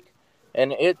every week.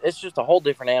 And it's just a whole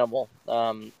different animal.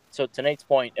 So to Nate's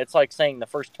point, it's like saying the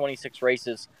first 26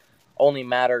 races only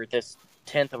matter this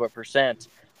tenth of a percent,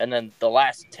 and then the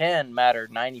last 10 matter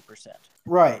 90%.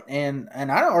 Right, and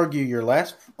I don't argue your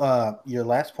last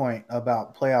point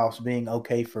about playoffs being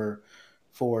okay for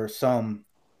some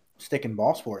stick and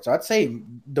ball sports. I'd say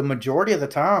the majority of the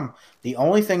time, the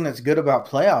only thing that's good about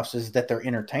playoffs is that they're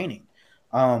entertaining.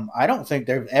 I don't think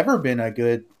there've ever been a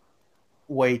good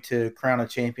way to crown a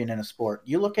champion in a sport.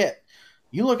 You look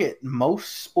at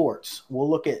most sports. We'll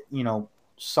look at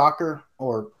soccer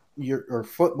or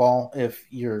football if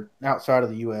you're outside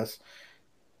of the U.S.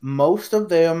 Most of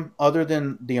them, other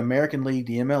than the American League,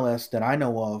 the MLS that I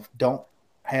know of, don't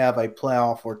have a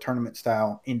playoff or tournament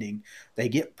style ending. They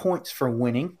get points for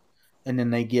winning, and then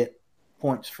they get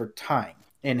points for tying.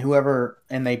 And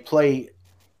they play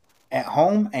at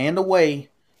home and away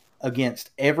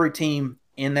against every team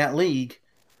in that league,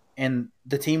 and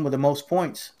the team with the most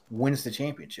points wins the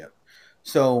championship.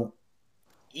 So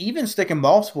even stick and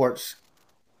ball sports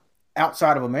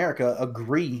outside of America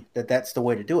agree that that's the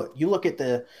way to do it. You look at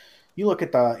the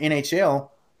NHL,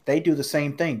 they do the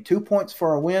same thing. 2 points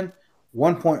for a win,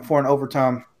 1 point for an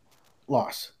overtime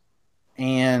loss,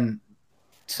 and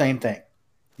same thing.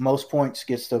 Most points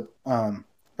gets the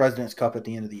President's Cup at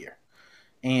the end of the year,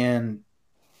 and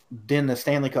then the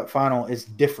Stanley Cup final is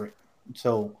different.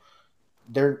 So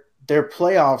their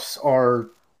playoffs are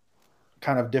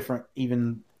kind of different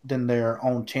even than their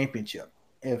own championship.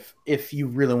 If you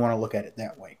really want to look at it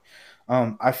that way,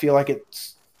 I feel like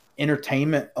it's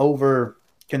entertainment over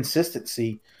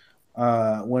consistency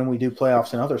when we do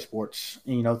playoffs in other sports.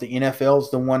 The NFL is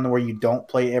the one where you don't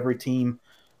play every team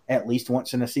at least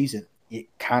once in a season. It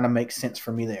kind of makes sense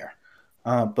for me there.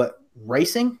 But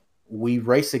racing, we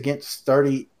race against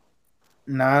 39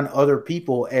 other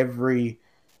people every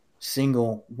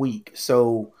single week.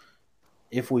 So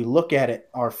if we look at it,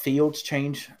 our fields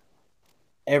change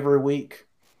every week,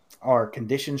 our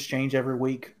conditions change every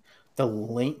week, the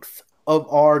length of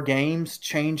our games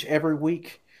change every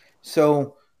week.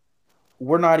 So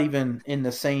we're not even in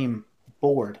the same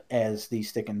board as these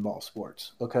stick and ball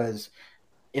sports, because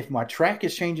if my track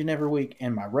is changing every week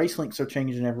and my race links are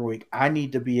changing every week, I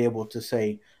need to be able to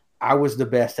say I was the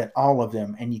best at all of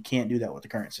them, and you can't do that with the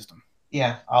current system.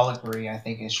 Yeah, I'll agree. I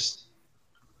think it's just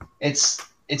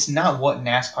it's not what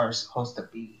NASCAR is supposed to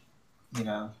be.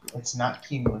 It's not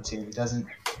cumulative. It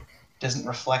doesn't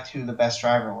reflect who the best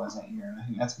driver was that year. And I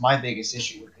think that's my biggest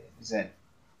issue with it, is that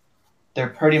they're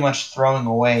pretty much throwing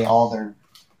away all their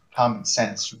common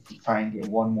sense to try and get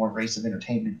one more race of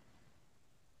entertainment.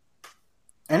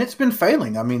 And it's been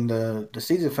failing. I mean, the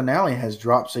season finale has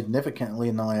dropped significantly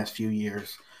in the last few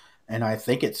years, and I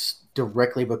think it's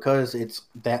directly because it's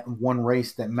that one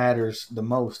race that matters the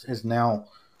most has now,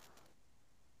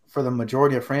 for the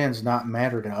majority of fans, not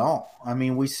mattered at all. I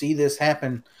mean, we see this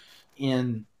happen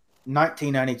in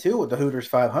 1992 with the Hooters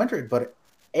 500, but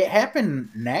it happened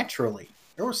naturally.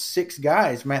 There were six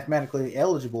guys mathematically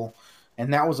eligible,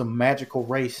 and that was a magical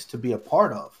race to be a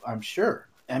part of, I'm sure.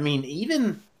 I mean,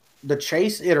 even the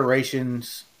chase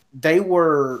iterations, they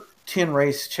were 10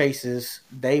 race chases.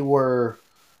 They were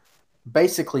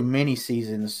basically mini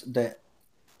seasons that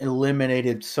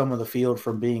eliminated some of the field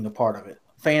from being a part of it.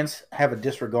 Fans have a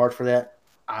disregard for that.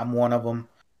 I'm one of them.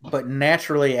 But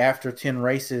naturally, after 10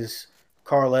 races,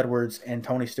 Carl Edwards and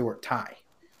Tony Stewart tie.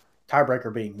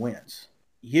 Tiebreaker being wins.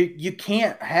 You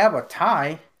can't have a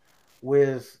tie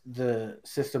with the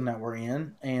system that we're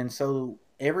in. And so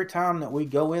every time that we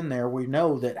go in there, we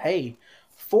know that, hey,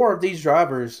 four of these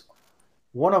drivers,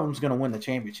 one of them's going to win the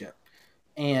championship.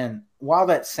 And while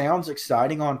that sounds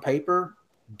exciting on paper,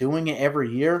 doing it every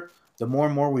year, the more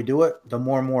and more we do it, the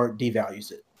more and more it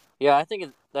devalues it. Yeah, I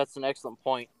think that's an excellent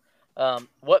point.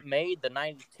 What made the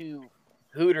 92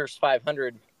 Hooters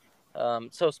 500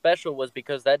 so special was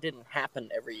because that didn't happen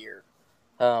every year.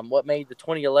 What made the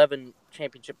 2011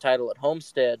 championship title at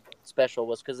Homestead special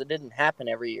was because it didn't happen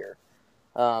every year.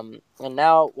 And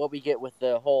now what we get with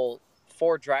the whole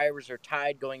four drivers are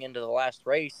tied going into the last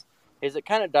race is it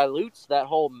kind of dilutes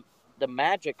the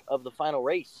magic of the final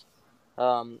race.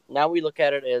 Now we look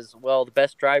at it as, well, the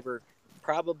best driver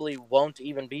probably won't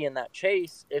even be in that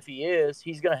chase. If he is,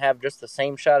 he's going to have just the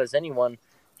same shot as anyone.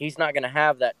 He's not going to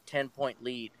have that 10-point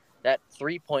lead, that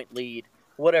 3-point lead,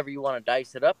 whatever you want to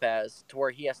dice it up as, to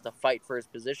where he has to fight for his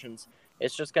positions.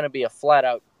 It's just going to be a flat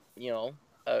out,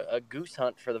 a goose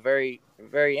hunt for the very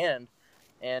very end,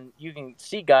 and you can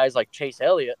see guys like Chase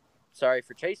Elliott. Sorry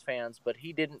for Chase fans, but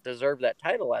he didn't deserve that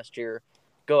title last year.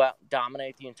 Go out and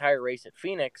dominate the entire race at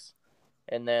Phoenix,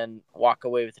 and then walk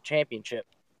away with the championship.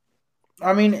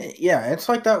 I mean, yeah, it's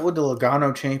like that with the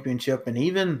Logano championship and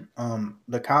even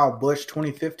the Kyle Busch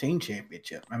 2015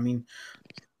 championship. I mean,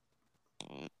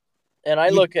 And I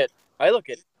look at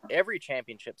every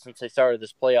championship since they started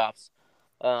this playoffs,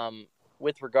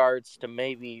 with regards to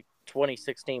maybe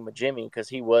 2016 with Jimmy, because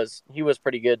he was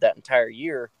pretty good that entire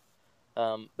year.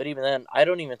 But even then, I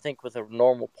don't even think with a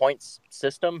normal points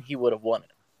system he would have won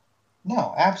it.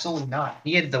 No, absolutely not.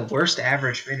 He had the worst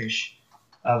average finish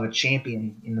of a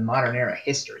champion in the modern era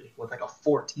history with like a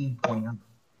 14-point number.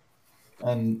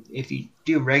 And if you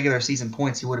do regular season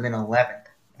points, he would have been 11th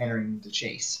entering the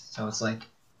chase. So it's like,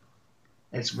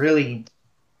 it's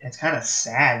kind of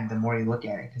sad the more you look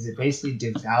at it because it basically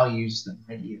devalues the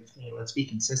idea of, hey, let's be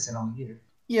consistent all year.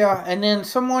 yeah, and then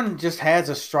someone just has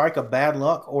a strike of bad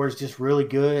luck or is just really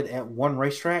good at one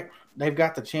racetrack. They've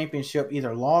got the championship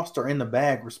either lost or in the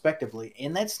bag, respectively.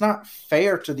 And that's not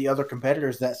fair to the other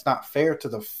competitors. That's not fair to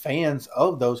the fans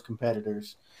of those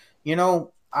competitors. You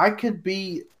know, I could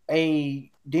be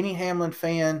a Denny Hamlin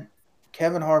fan,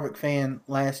 Kevin Harvick fan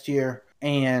last year,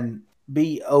 and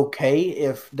be okay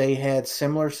if they had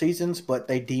similar seasons, but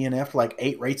they DNF'd like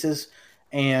 8 races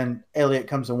and Elliott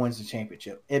comes and wins the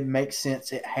championship. It makes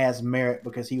sense. It has merit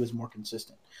because he was more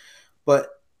consistent.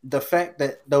 But the fact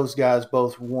that those guys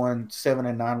both won 7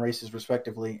 and 9 races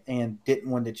respectively and didn't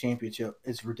win the championship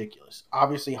is ridiculous.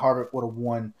 Obviously, Harvick would have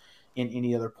won in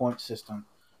any other point system.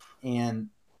 And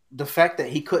the fact that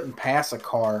he couldn't pass a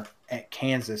car at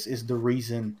Kansas is the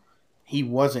reason he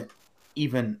wasn't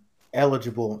even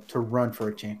eligible to run for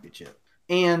a championship.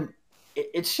 And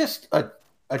it's just a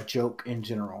joke in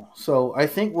general. So I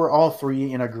think we're all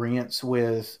three in agreement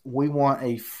with we want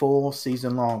a full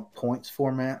season long points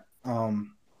format.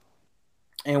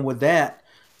 And with that,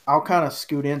 I'll kind of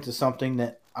scoot into something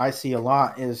that I see a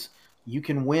lot is you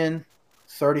can win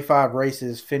 35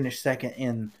 races, finish second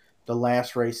in the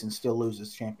last race, and still lose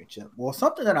this championship. Well,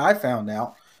 something that I found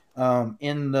out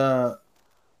in the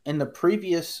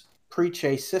previous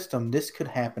pre-chase system, this could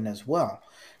happen as well.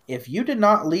 If you did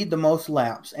not lead the most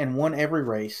laps and won every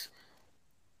race,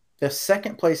 the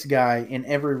second place guy in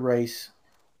every race,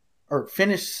 or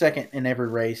finished second in every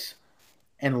race,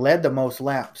 and led the most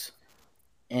laps,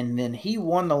 and then he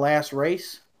won the last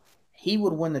race, he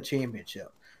would win the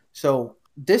championship. So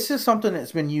this is something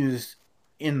that's been used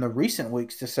in the recent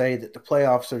weeks to say that the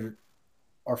playoffs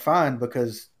are fine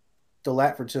because the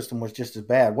Latford system was just as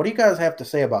bad. What do you guys have to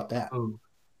say about that? Ooh.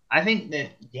 I think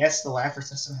that, yes, the Laffer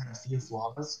system had a few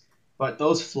flaws, but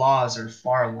those flaws are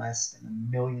far less than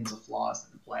the millions of flaws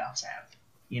that the playoffs have.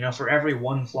 You know, for every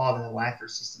one flaw that the Laffer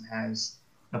system has,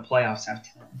 the playoffs have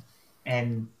 10.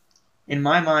 And in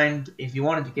my mind, if you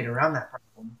wanted to get around that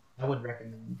problem, I would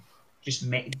recommend just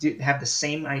have the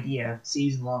same idea,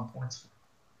 season-long points.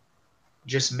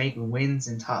 Just make wins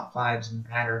and top fives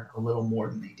matter a little more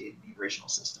than they did in the original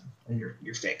system, and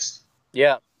you're fixed.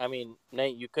 Yeah, I mean,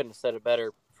 Nate, you couldn't have said it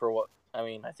better.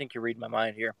 I think you read my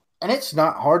mind here. And it's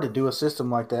not hard to do a system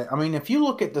like that. I mean, if you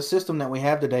look at the system that we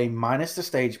have today, minus the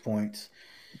stage points,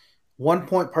 1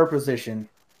 point per position,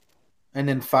 and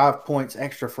then 5 points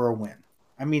extra for a win.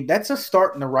 I mean, that's a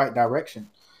start in the right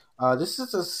direction. This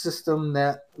is a system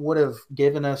that would have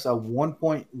given us a 1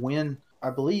 point win, I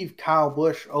believe, Kyle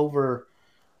Busch over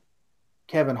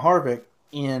Kevin Harvick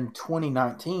in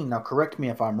 2019. Now, correct me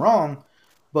if I'm wrong,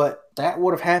 but that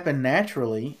would have happened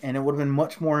naturally, and it would have been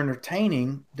much more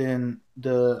entertaining than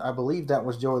I believe that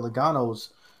was Joey Logano's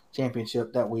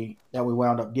championship that we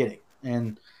wound up getting.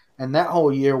 And that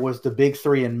whole year was the big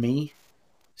 3 and me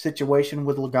situation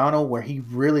with Logano where he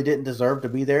really didn't deserve to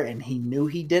be there and he knew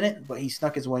he didn't, but he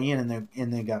snuck his way in and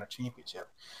then got a championship.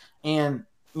 And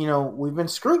you know, we've been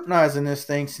scrutinizing this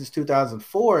thing since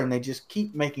 2004 and they just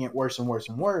keep making it worse and worse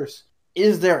and worse.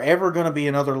 Is there ever going to be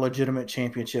another legitimate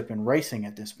championship in racing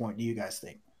at this point, do you guys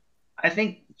think? I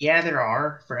think, yeah, there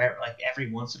are. For like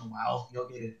every once in a while, you'll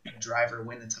get a driver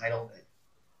win the title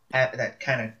that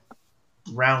kind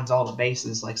of rounds all the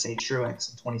bases, like say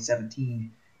Truex in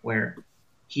 2017, where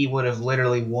he would have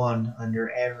literally won under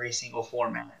every single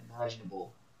format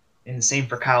imaginable. And the same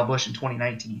for Kyle Busch in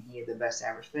 2019. He had the best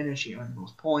average finish. He earned the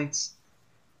most points.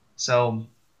 So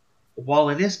while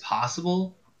it is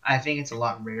possible, I think it's a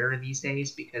lot rarer these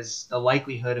days because the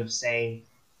likelihood of, say,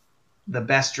 the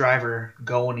best driver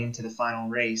going into the final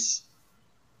race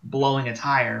blowing a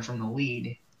tire from the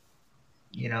lead,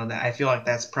 you know, that I feel like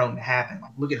that's prone to happen.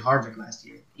 Like, look at Harvick last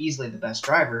year. Easily the best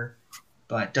driver,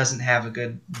 but doesn't have a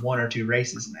good 1 or 2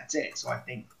 races, and that's it. So I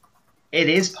think it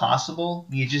is possible.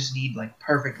 You just need like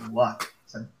perfect luck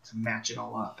to match it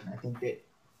all up. And I think that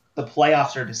the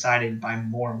playoffs are decided by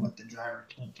more what the driver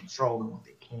can control than what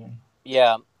they can.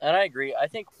 Yeah, and I agree. I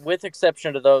think with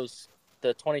exception to those,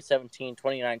 the 2017,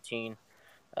 2019,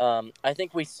 I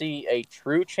think we see a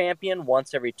true champion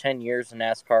once every 10 years in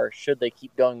NASCAR should they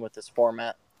keep going with this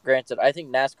format. Granted, I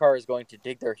think NASCAR is going to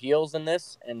dig their heels in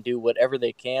this and do whatever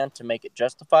they can to make it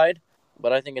justified.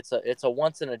 But I think it's a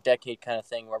once in a decade kind of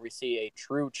thing where we see a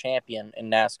true champion in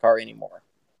NASCAR anymore.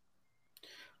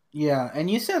 Yeah,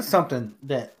 and you said something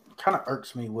that kind of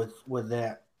irks me with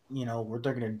that. Where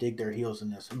they're going to dig their heels in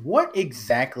this. What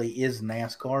exactly is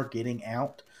NASCAR getting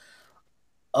out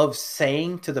of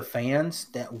saying to the fans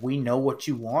that we know what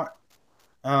you want?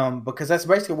 Because that's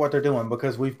basically what they're doing.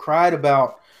 Because we've cried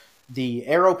about the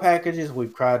aero packages,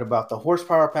 we've cried about the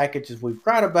horsepower packages, we've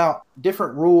cried about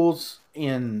different rules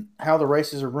in how the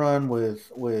races are run with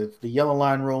the yellow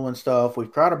line rule and stuff. We've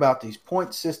cried about these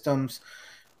point systems.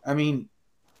 I mean,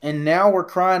 and now we're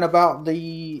crying about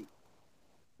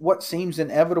what seems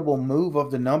inevitable move of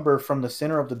the number from the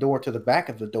center of the door to the back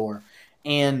of the door.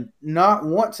 And not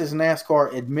once has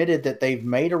NASCAR admitted that they've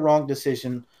made a wrong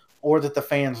decision or that the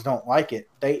fans don't like it.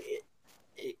 They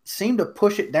seem to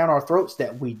push it down our throats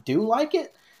that we do like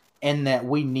it and that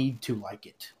we need to like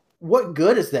it. What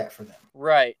good is that for them?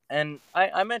 Right. And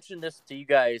I mentioned this to you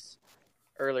guys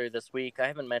earlier this week. I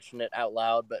haven't mentioned it out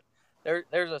loud, but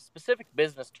there's a specific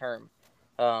business term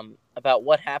about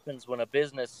what happens when a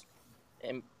business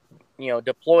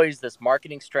deploys this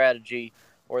marketing strategy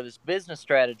or this business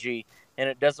strategy and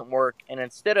it doesn't work. And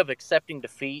instead of accepting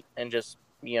defeat and just,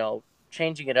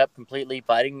 changing it up completely,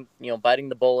 biting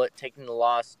the bullet, taking the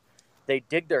loss, they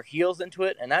dig their heels into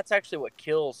it. And that's actually what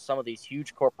kills some of these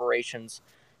huge corporations.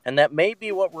 And that may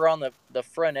be what we're on the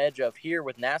front edge of here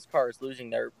with NASCAR is losing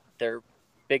their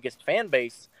biggest fan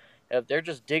base. They're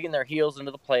just digging their heels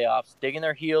into the playoffs, digging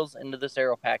their heels into this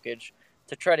aero package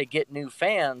to try to get new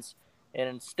fans. And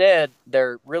instead,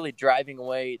 they're really driving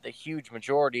away the huge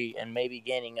majority and maybe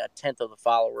gaining a tenth of the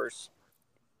followers,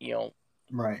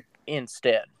 right.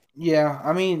 Instead. Yeah,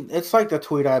 I mean, it's like the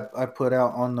tweet I put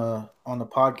out on the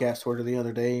podcast Twitter the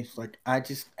other day. It's like I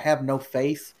just have no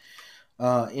faith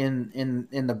in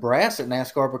the brass at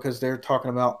NASCAR because they're talking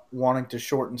about wanting to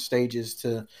shorten stages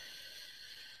to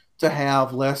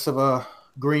have less of a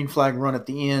green flag run at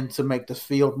the end to make the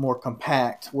field more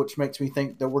compact, which makes me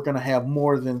think that we're going to have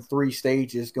more than 3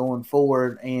 stages going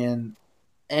forward. And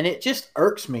it just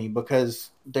irks me because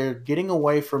they're getting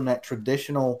away from that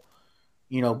traditional,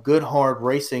 good hard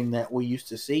racing that we used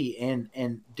to see.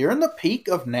 And during the peak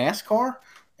of NASCAR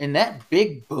and that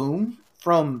big boom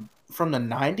from the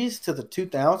 90s to the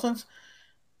 2000s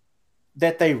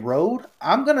that they rode,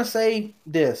 I'm going to say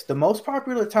this. The most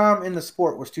popular time in the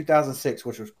sport was 2006,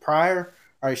 which was prior,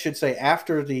 or I should say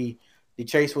after the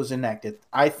chase was enacted.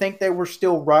 I think they were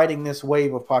still riding this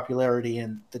wave of popularity,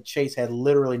 and the chase had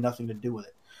literally nothing to do with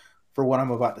it, for what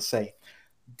I'm about to say.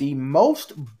 The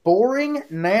most boring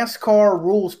NASCAR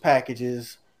rules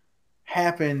packages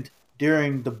happened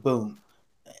during the boom.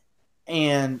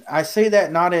 And I say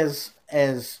that not as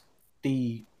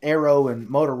the aero and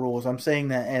motor rules. I'm saying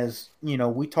that as,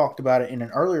 we talked about it in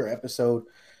an earlier episode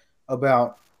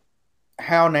about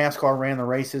how NASCAR ran the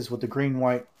races with the green,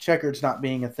 white checkers not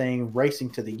being a thing, racing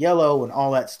to the yellow and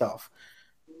all that stuff.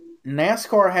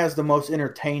 NASCAR has the most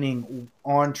entertaining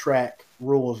on-track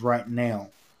rules right now,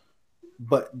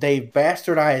 but they've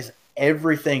bastardized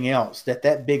everything else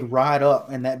that big ride up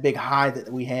and that big high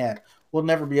that we had will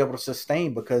never be able to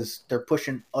sustain because they're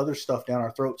pushing other stuff down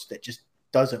our throats that just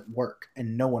doesn't work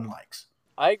and no one likes.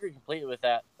 I agree completely with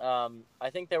that. I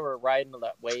think they were riding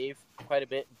that wave quite a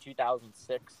bit in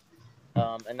 2006.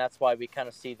 And that's why we kind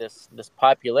of see this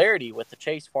popularity with the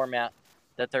chase format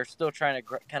that they're still trying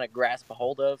to kind of grasp a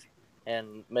hold of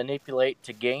and manipulate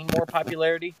to gain more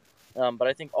popularity. But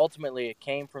I think ultimately it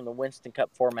came from the Winston Cup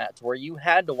format to where you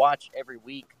had to watch every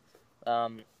week.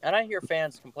 And I hear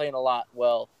fans complain a lot,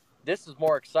 well, this is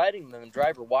more exciting than the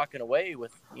driver walking away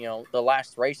with, the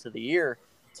last race of the year.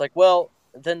 It's like, well,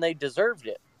 then they deserved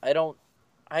it. I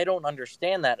don't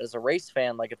understand that as a race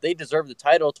fan. Like, if they deserve the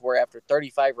title to where after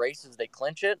 35 races they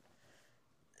clinch it,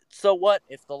 so what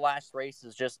if the last race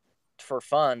is just for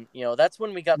fun? That's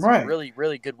when we got some really,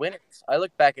 really good winners. I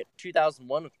look back at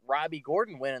 2001 with Robbie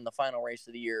Gordon winning the final race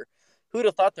of the year. Who'd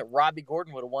have thought that Robbie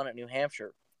Gordon would have won at New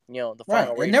Hampshire? The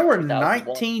final race. And there were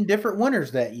 19 different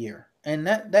winners that year. And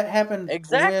that happened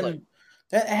exactly.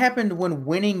 That happened when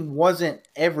winning wasn't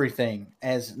everything,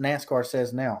 as NASCAR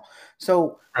says now.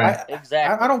 So exactly.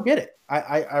 I don't get it.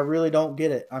 I really don't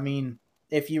get it. I mean,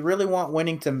 if you really want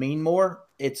winning to mean more,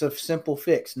 it's a simple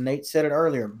fix. Nate said it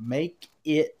earlier. Make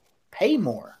it pay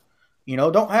more.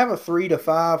 Don't have a 3 to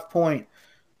 5 point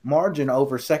margin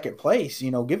over second place.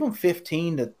 Give them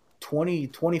 15 to 20,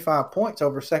 25 points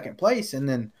over second place. And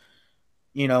then,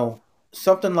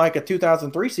 something like a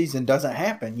 2003 season doesn't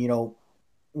happen.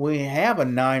 We have a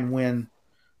 9-win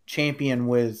champion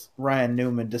with Ryan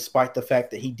Newman, despite the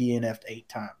fact that he DNF'd 8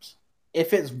 times.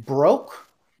 If it's broke,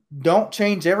 don't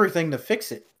change everything to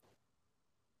fix it.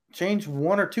 Change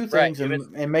 1 or 2 things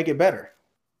and make it better.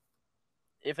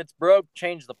 If it's broke,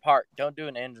 change the part. Don't do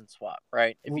an engine swap,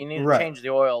 right? If you need to change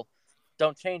the oil,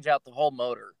 don't change out the whole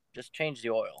motor. Just change the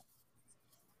oil.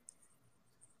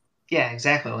 Yeah,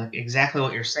 exactly. Like exactly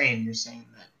what you're saying. You're saying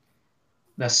that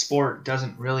the sport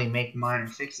doesn't really make minor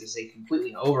fixes. They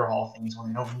completely overhaul things when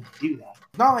they don't need to do that.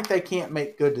 It's not like they can't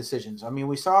make good decisions. I mean,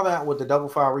 we saw that with the double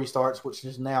file restarts, which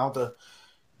is now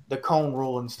the cone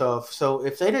rule and stuff. So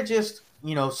if they'd have just,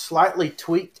 slightly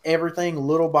tweaked everything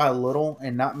little by little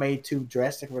and not made too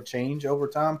drastic of a change over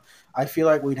time, I feel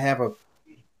like we'd have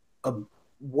a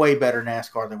way better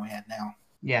NASCAR than we had now.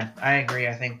 Yeah, I agree.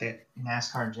 I think that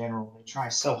NASCAR in general, they try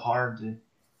so hard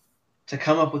to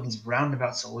come up with these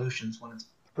roundabout solutions when it's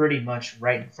pretty much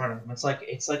right in front of them. It's like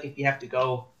if you have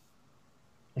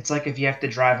to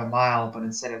drive a mile, but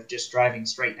instead of just driving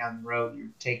straight down the road, you're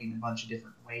taking a bunch of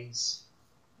different ways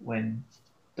when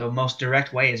the most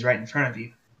direct way is right in front of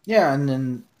you. Yeah,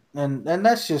 and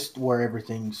that's just where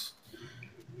everything's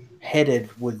headed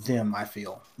with them, I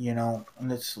feel.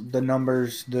 And it's the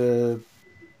numbers, the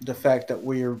fact that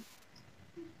we're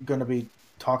going to be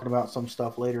talking about some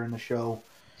stuff later in the show.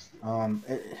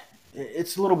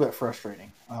 It's a little bit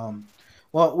frustrating.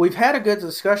 Well, we've had a good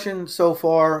discussion so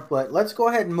far, but let's go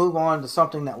ahead and move on to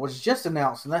something that was just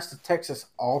announced, and that's the Texas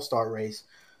All-Star Race.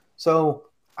 So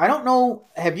I don't know,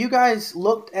 have you guys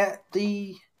looked at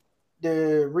the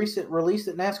recent release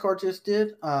that NASCAR just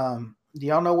did? Do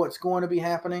y'all know what's going to be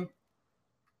happening?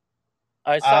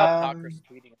 I saw Cockers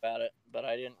tweeting about it, but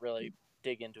I didn't really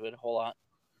dig into it a whole lot.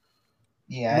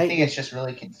 Yeah, I think it's just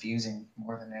really confusing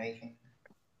more than anything.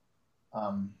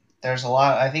 There's a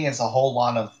lot. I think it's a whole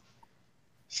lot of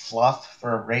fluff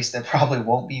for a race that probably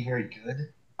won't be very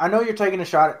good. I know you're taking a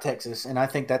shot at Texas, and I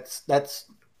think that's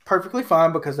perfectly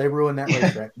fine because they ruined that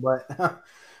racetrack. But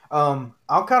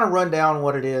I'll kind of run down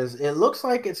what it is. It looks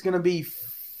like it's going to be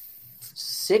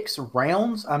 6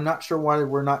 rounds. I'm not sure why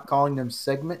we're not calling them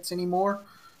segments anymore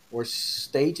or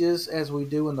stages as we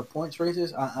do in the points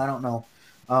races. I don't know.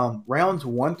 Rounds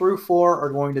 1 through 4 are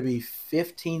going to be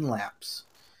 15 laps.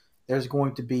 There's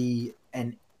going to be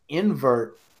an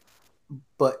invert,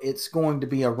 but it's going to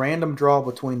be a random draw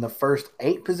between the first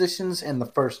 8 positions and the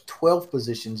first 12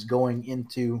 positions going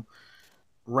into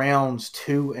rounds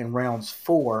 2 and rounds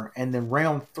 4. And then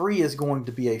round 3 is going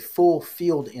to be a full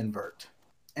field invert.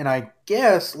 And I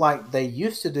guess like they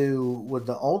used to do with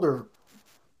the older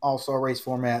All-Star race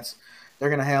formats, they're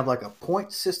going to have like a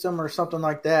point system or something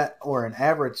like that, or an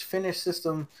average finish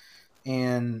system,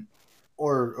 and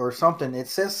or something. It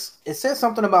says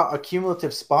something about a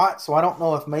cumulative spot, so I don't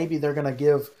know if maybe they're going to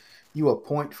give you a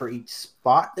point for each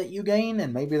spot that you gain,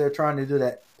 and maybe they're trying to do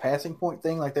that passing point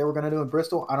thing like they were going to do in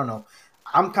Bristol. I don't know.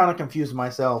 I'm kind of confused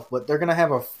myself, but they're going to have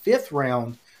a 5th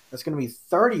round that's going to be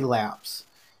 30 laps,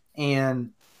 and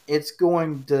it's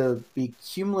going to be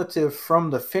cumulative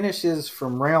from the finishes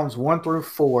from rounds 1 through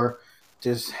 4.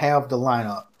 Just have the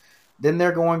lineup. Then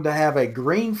they're going to have a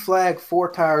green flag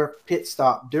 4-tire pit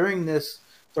stop during this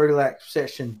 30-lap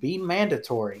session be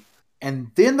mandatory. And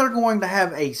then they're going to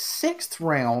have a 6th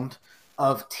round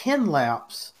of 10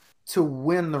 laps to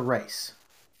win the race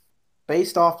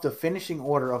based off the finishing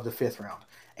order of the 5th round.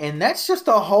 And that's just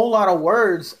a whole lot of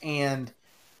words. And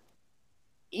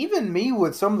even me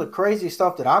with some of the crazy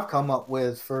stuff that I've come up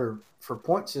with for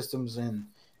point systems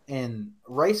and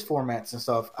race formats and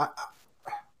stuff,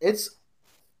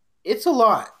 it's a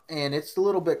lot, and it's a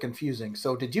little bit confusing.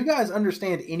 So did you guys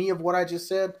understand any of what I just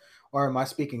said, or am I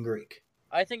speaking Greek?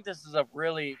 I think this is a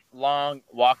really long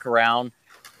walk around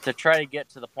to try to get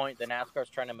to the point that NASCAR is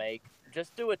trying to make.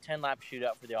 Just do a 10-lap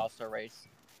shootout for the All-Star race.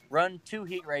 Run 2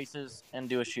 heat races and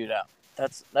do a shootout.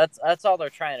 That's all they're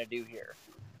trying to do here.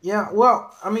 Yeah,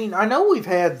 well, I mean, I know we've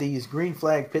had these green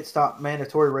flag pit stop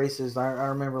mandatory races. I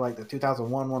remember like the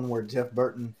 2001 one where Jeff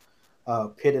Burton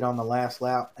pitted on the last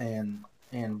lap and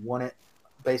won it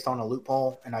based on a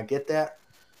loophole, and I get that.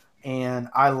 And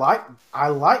I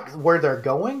like where they're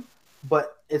going,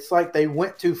 but it's like they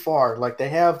went too far. Like they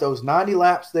have those 90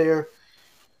 laps there,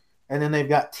 and then they've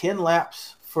got 10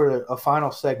 laps for a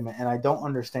final segment, and I don't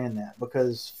understand that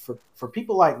because for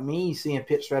people like me seeing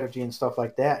pit strategy and stuff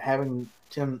like that, having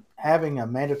a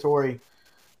mandatory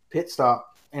pit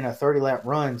stop in a 30 lap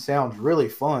run sounds really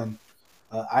fun.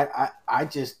 I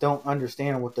just don't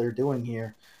understand what they're doing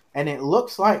here, and it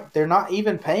looks like they're not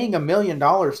even paying $1 million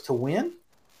to win.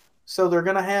 So they're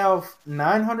going to have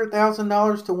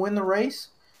 $900,000 to win the race,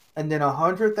 and then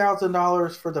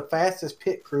 $100,000 for the fastest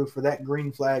pit crew for that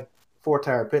green flag 4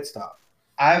 tire pit stop.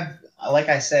 Like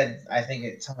I said, I think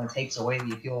it someone takes away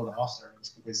the appeal of the All-Star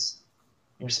race because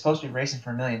you're supposed to be racing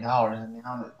for $1 million, and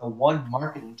now the one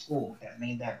marketing tool that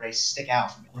made that race stick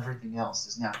out from everything else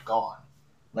is now gone.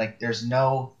 Like there's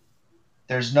no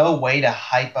way to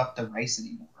hype up the race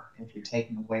anymore if you're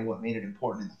taking away what made it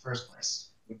important in the first place.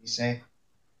 Would you say?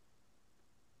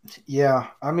 Yeah,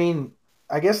 I mean,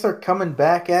 I guess they're coming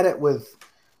back at it with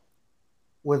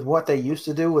what they used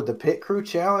to do with the pit crew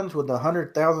challenge with the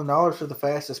 $100,000 for the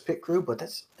fastest pit crew, but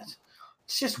that's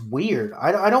it's just weird.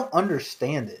 I don't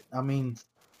understand it. I mean,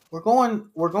 we're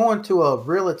going to a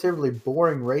relatively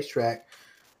boring racetrack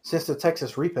since the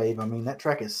Texas repave. I mean, that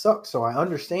track has sucked, so I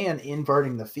understand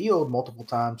inverting the field multiple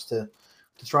times to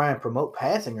try and promote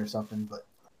passing or something, but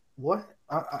what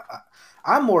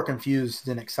I'm more confused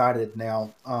than excited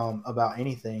now about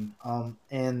anything.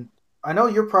 And I know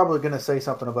you're probably going to say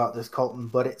something about this, Colton,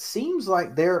 but it seems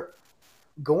like they're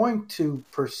going to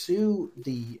pursue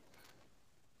the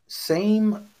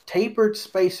same tapered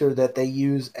spacer that they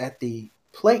use at the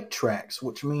plate tracks,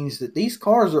 which means that these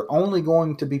cars are only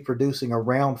going to be producing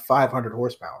around 500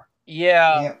 horsepower.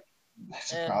 Yeah,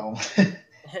 That's a problem.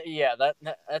 yeah,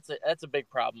 that's a big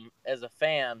problem. As a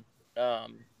fan,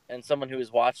 and someone who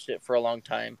has watched it for a long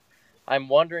time, I'm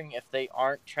wondering if they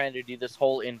aren't trying to do this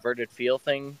whole inverted field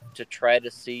thing to try to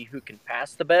see who can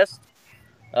pass the best.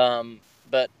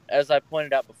 But as I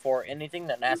pointed out before, anything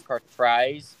that NASCAR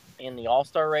tries in the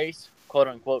All-Star race, quote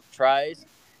unquote tries,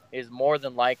 is more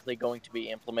than likely going to be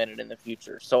implemented in the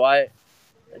future. So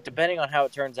depending on how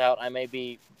it turns out, I may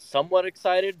be somewhat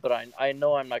excited, but I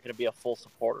know I'm not going to be a full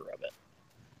supporter of it.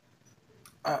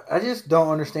 I just don't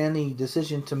understand the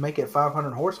decision to make it 500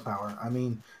 horsepower. I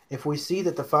mean, if we see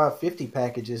that the 550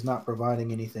 package is not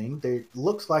providing anything, it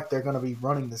looks like they're going to be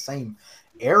running the same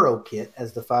aero kit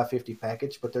as the 550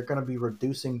 package, but they're going to be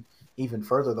reducing even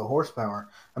further the horsepower.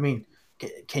 I mean,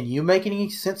 can you make any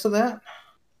sense of that?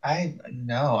 I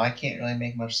can't really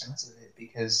make much sense of it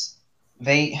because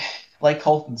they, like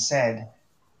Colton said,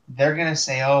 they're gonna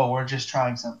say, "Oh, we're just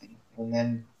trying something," and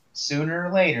then sooner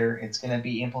or later, it's gonna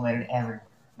be implemented everywhere,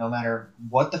 no matter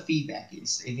what the feedback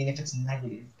is, even if it's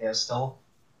negative.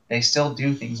 They still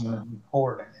do things when they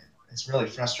report, and it's really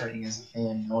frustrating as a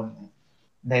fan knowing that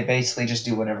they basically just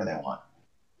do whatever they want.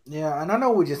 Yeah, and I know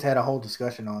we just had a whole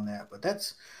discussion on that, but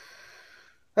that's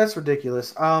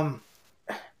ridiculous.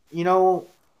 You know,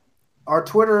 our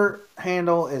Twitter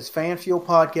handle is FanFuel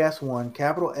Podcast One,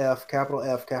 capital F, capital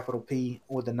F, capital P,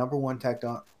 with the number one tacked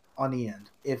on the end.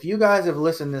 If you guys have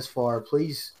listened this far,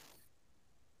 please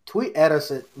tweet at us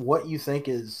at what you think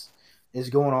is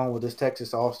going on with this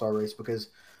Texas All Star race, because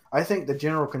I think the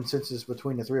general consensus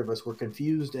between the three of us were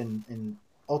confused and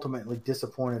ultimately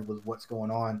disappointed with what's going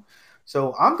on.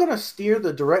 So I'm going to steer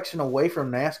the direction away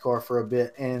from NASCAR for a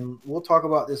bit, and we'll talk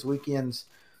about this weekend's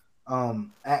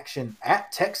action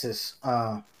at Texas,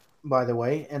 by the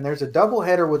way. And there's a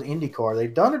doubleheader with IndyCar.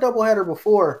 They've done a doubleheader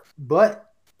before,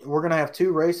 but we're going to have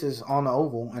 2 races on the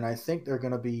oval, and I think they're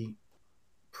going to be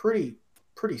pretty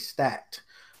stacked.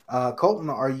 Colton,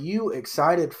 are you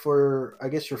excited for, I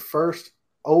guess, your first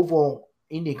oval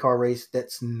IndyCar race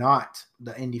that's not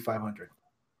the Indy 500?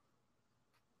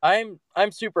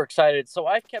 I'm super excited. So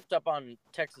I've kept up on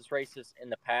Texas races in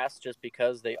the past just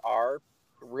because they are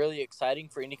really exciting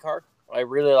for IndyCar. I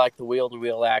really like the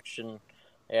wheel-to-wheel action,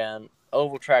 and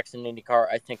oval tracks in IndyCar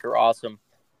I think are awesome.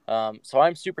 So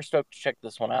I'm super stoked to check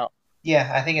this one out.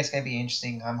 Yeah, I think it's going to be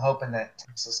interesting. I'm hoping that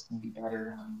Texas can be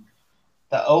better.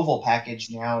 The oval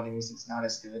package nowadays is not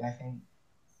as good, I think,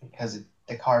 because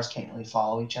the cars can't really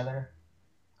follow each other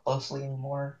closely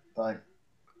anymore. But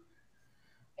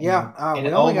Yeah, and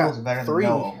we only ovals got are better than 3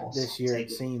 no ovals. this year,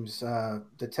 it seems.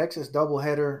 The Texas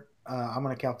doubleheader, I'm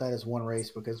going to count that as one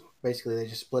race because basically they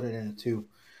just split it into 2.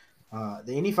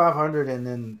 The Indy 500 and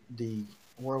then the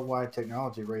Worldwide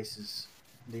Technology race is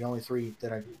the only 3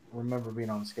 that I remember being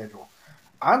on the schedule.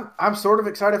 I'm sort of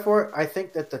excited for it. I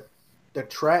think that the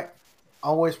track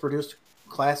always produced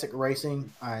classic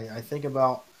racing. I think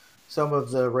about some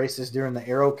of the races during the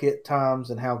Aero Kit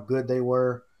times and how good they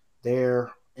were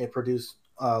there. It produced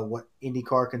what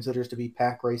IndyCar considers to be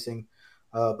pack racing.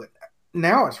 But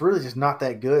now it's really just not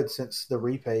that good since the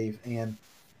repave. And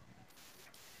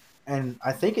And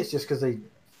I think it's just because they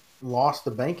lost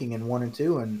the banking in 1 and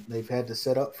 2, and they've had to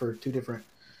set up for two different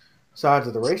sides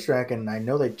of the racetrack. And I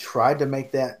know they tried to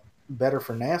make that better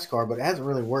for NASCAR, but it hasn't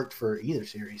really worked for either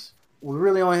series. We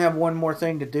really only have one more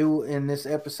thing to do in this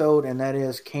episode, and that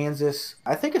is Kansas.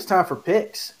 I think it's time for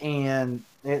picks, and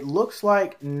it looks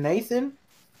like Nathan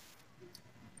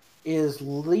is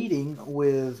leading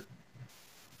with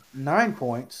 9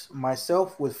 points,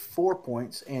 myself with 4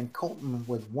 points, and Colton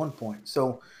with 1 point.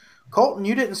 So, Colton,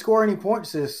 you didn't score any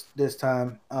points this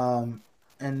time. And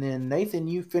then Nathan,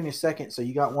 you finished second, so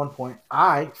you got 1 point.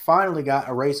 I finally got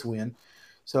a race win,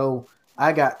 so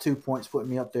I got 2 points, putting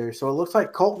me up there. So it looks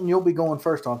like Colton, you'll be going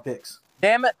first on picks.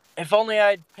 Damn it! If only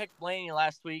I'd picked Blaney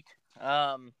last week.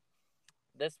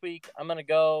 This week I'm gonna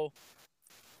go.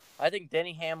 I think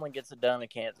Denny Hamlin gets it done at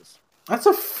Kansas. That's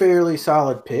a fairly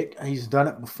solid pick. He's done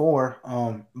it before,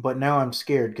 but now I'm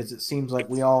scared because it seems like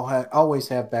we always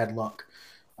have bad luck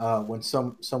when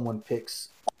someone picks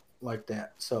like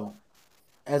that. So,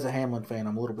 as a Hamlin fan,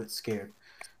 I'm a little bit scared.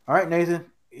 All right, Nathan,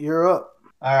 you're up.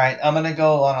 All right, I'm gonna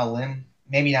go on a limb.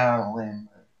 Maybe not on a limb,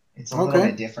 but it's a little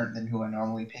bit different than who I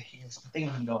normally pick here. So I think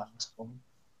I'm gonna go Alex Bowman.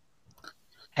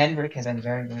 Hendrick has been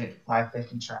very good at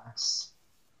 550 tracks.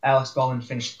 Alex Bowman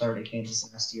finished third at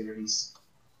Kansas last year. He's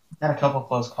had a couple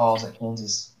close calls at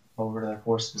Kansas over the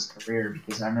course of his career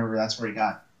because I remember that's where he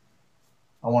got,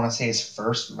 I want to say his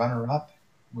first runner-up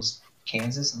was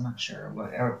Kansas. I'm not sure.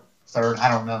 Or third, I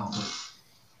don't know. But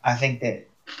I think that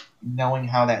knowing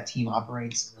how that team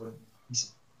operates,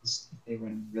 they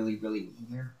win really, really well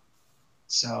there.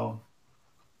 So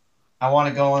I want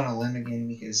to go on a limb again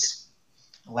because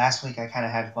last week I kind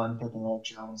of had fun picking Erik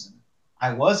Jones, and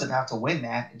I was about to win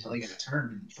that until he got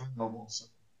turned in the Chernobyl. So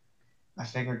I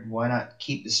figured why not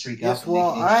keep the streak up. Yes, well,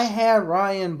 I had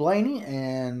Ryan Blaney,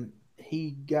 and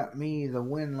he got me the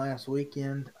win last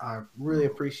weekend. I really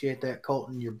appreciate that,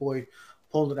 Colton. Your boy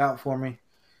pulled it out for me.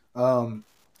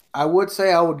 I would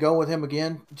say I would go with him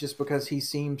again just because he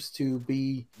seems to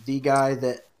be the guy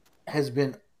that has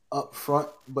been up front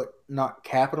but not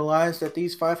capitalized at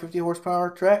these 550 horsepower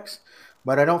tracks.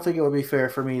 But I don't think it would be fair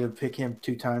for me to pick him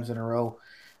 2 times in a row.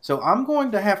 So I'm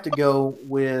going to have to go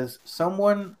with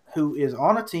someone who is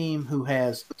on a team who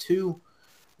has 2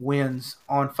 wins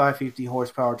on 550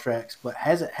 horsepower tracks but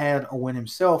hasn't had a win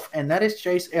himself, and that is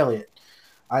Chase Elliott.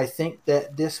 I think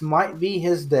that this might be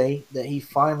his day that he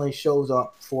finally shows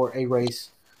up for a race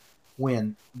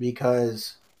win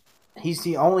because he's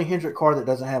the only Hendrick car that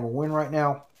doesn't have a win right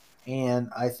now, and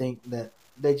I think that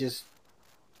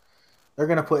they're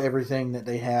going to put everything that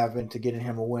they have into getting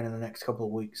him a win in the next couple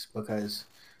of weeks because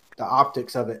the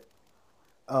optics of it,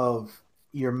 of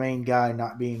your main guy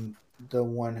not being the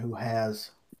one who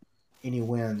has any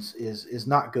wins is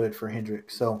not good for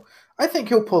Hendrick. So I think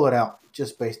he'll pull it out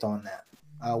just based on that.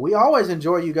 We always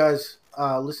enjoy you guys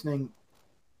listening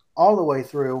all the way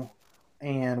through,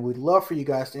 and we'd love for you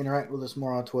guys to interact with us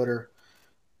more on Twitter.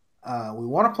 We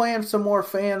want to plan some more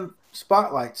fan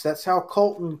spotlights. That's how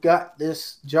Colton got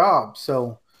this job.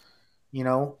 So,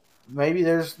 maybe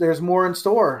there's more in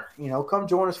store. Come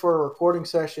join us for a recording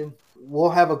session.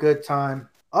 We'll have a good time.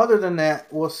 Other than that,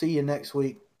 we'll see you next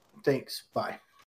week. Thanks. Bye.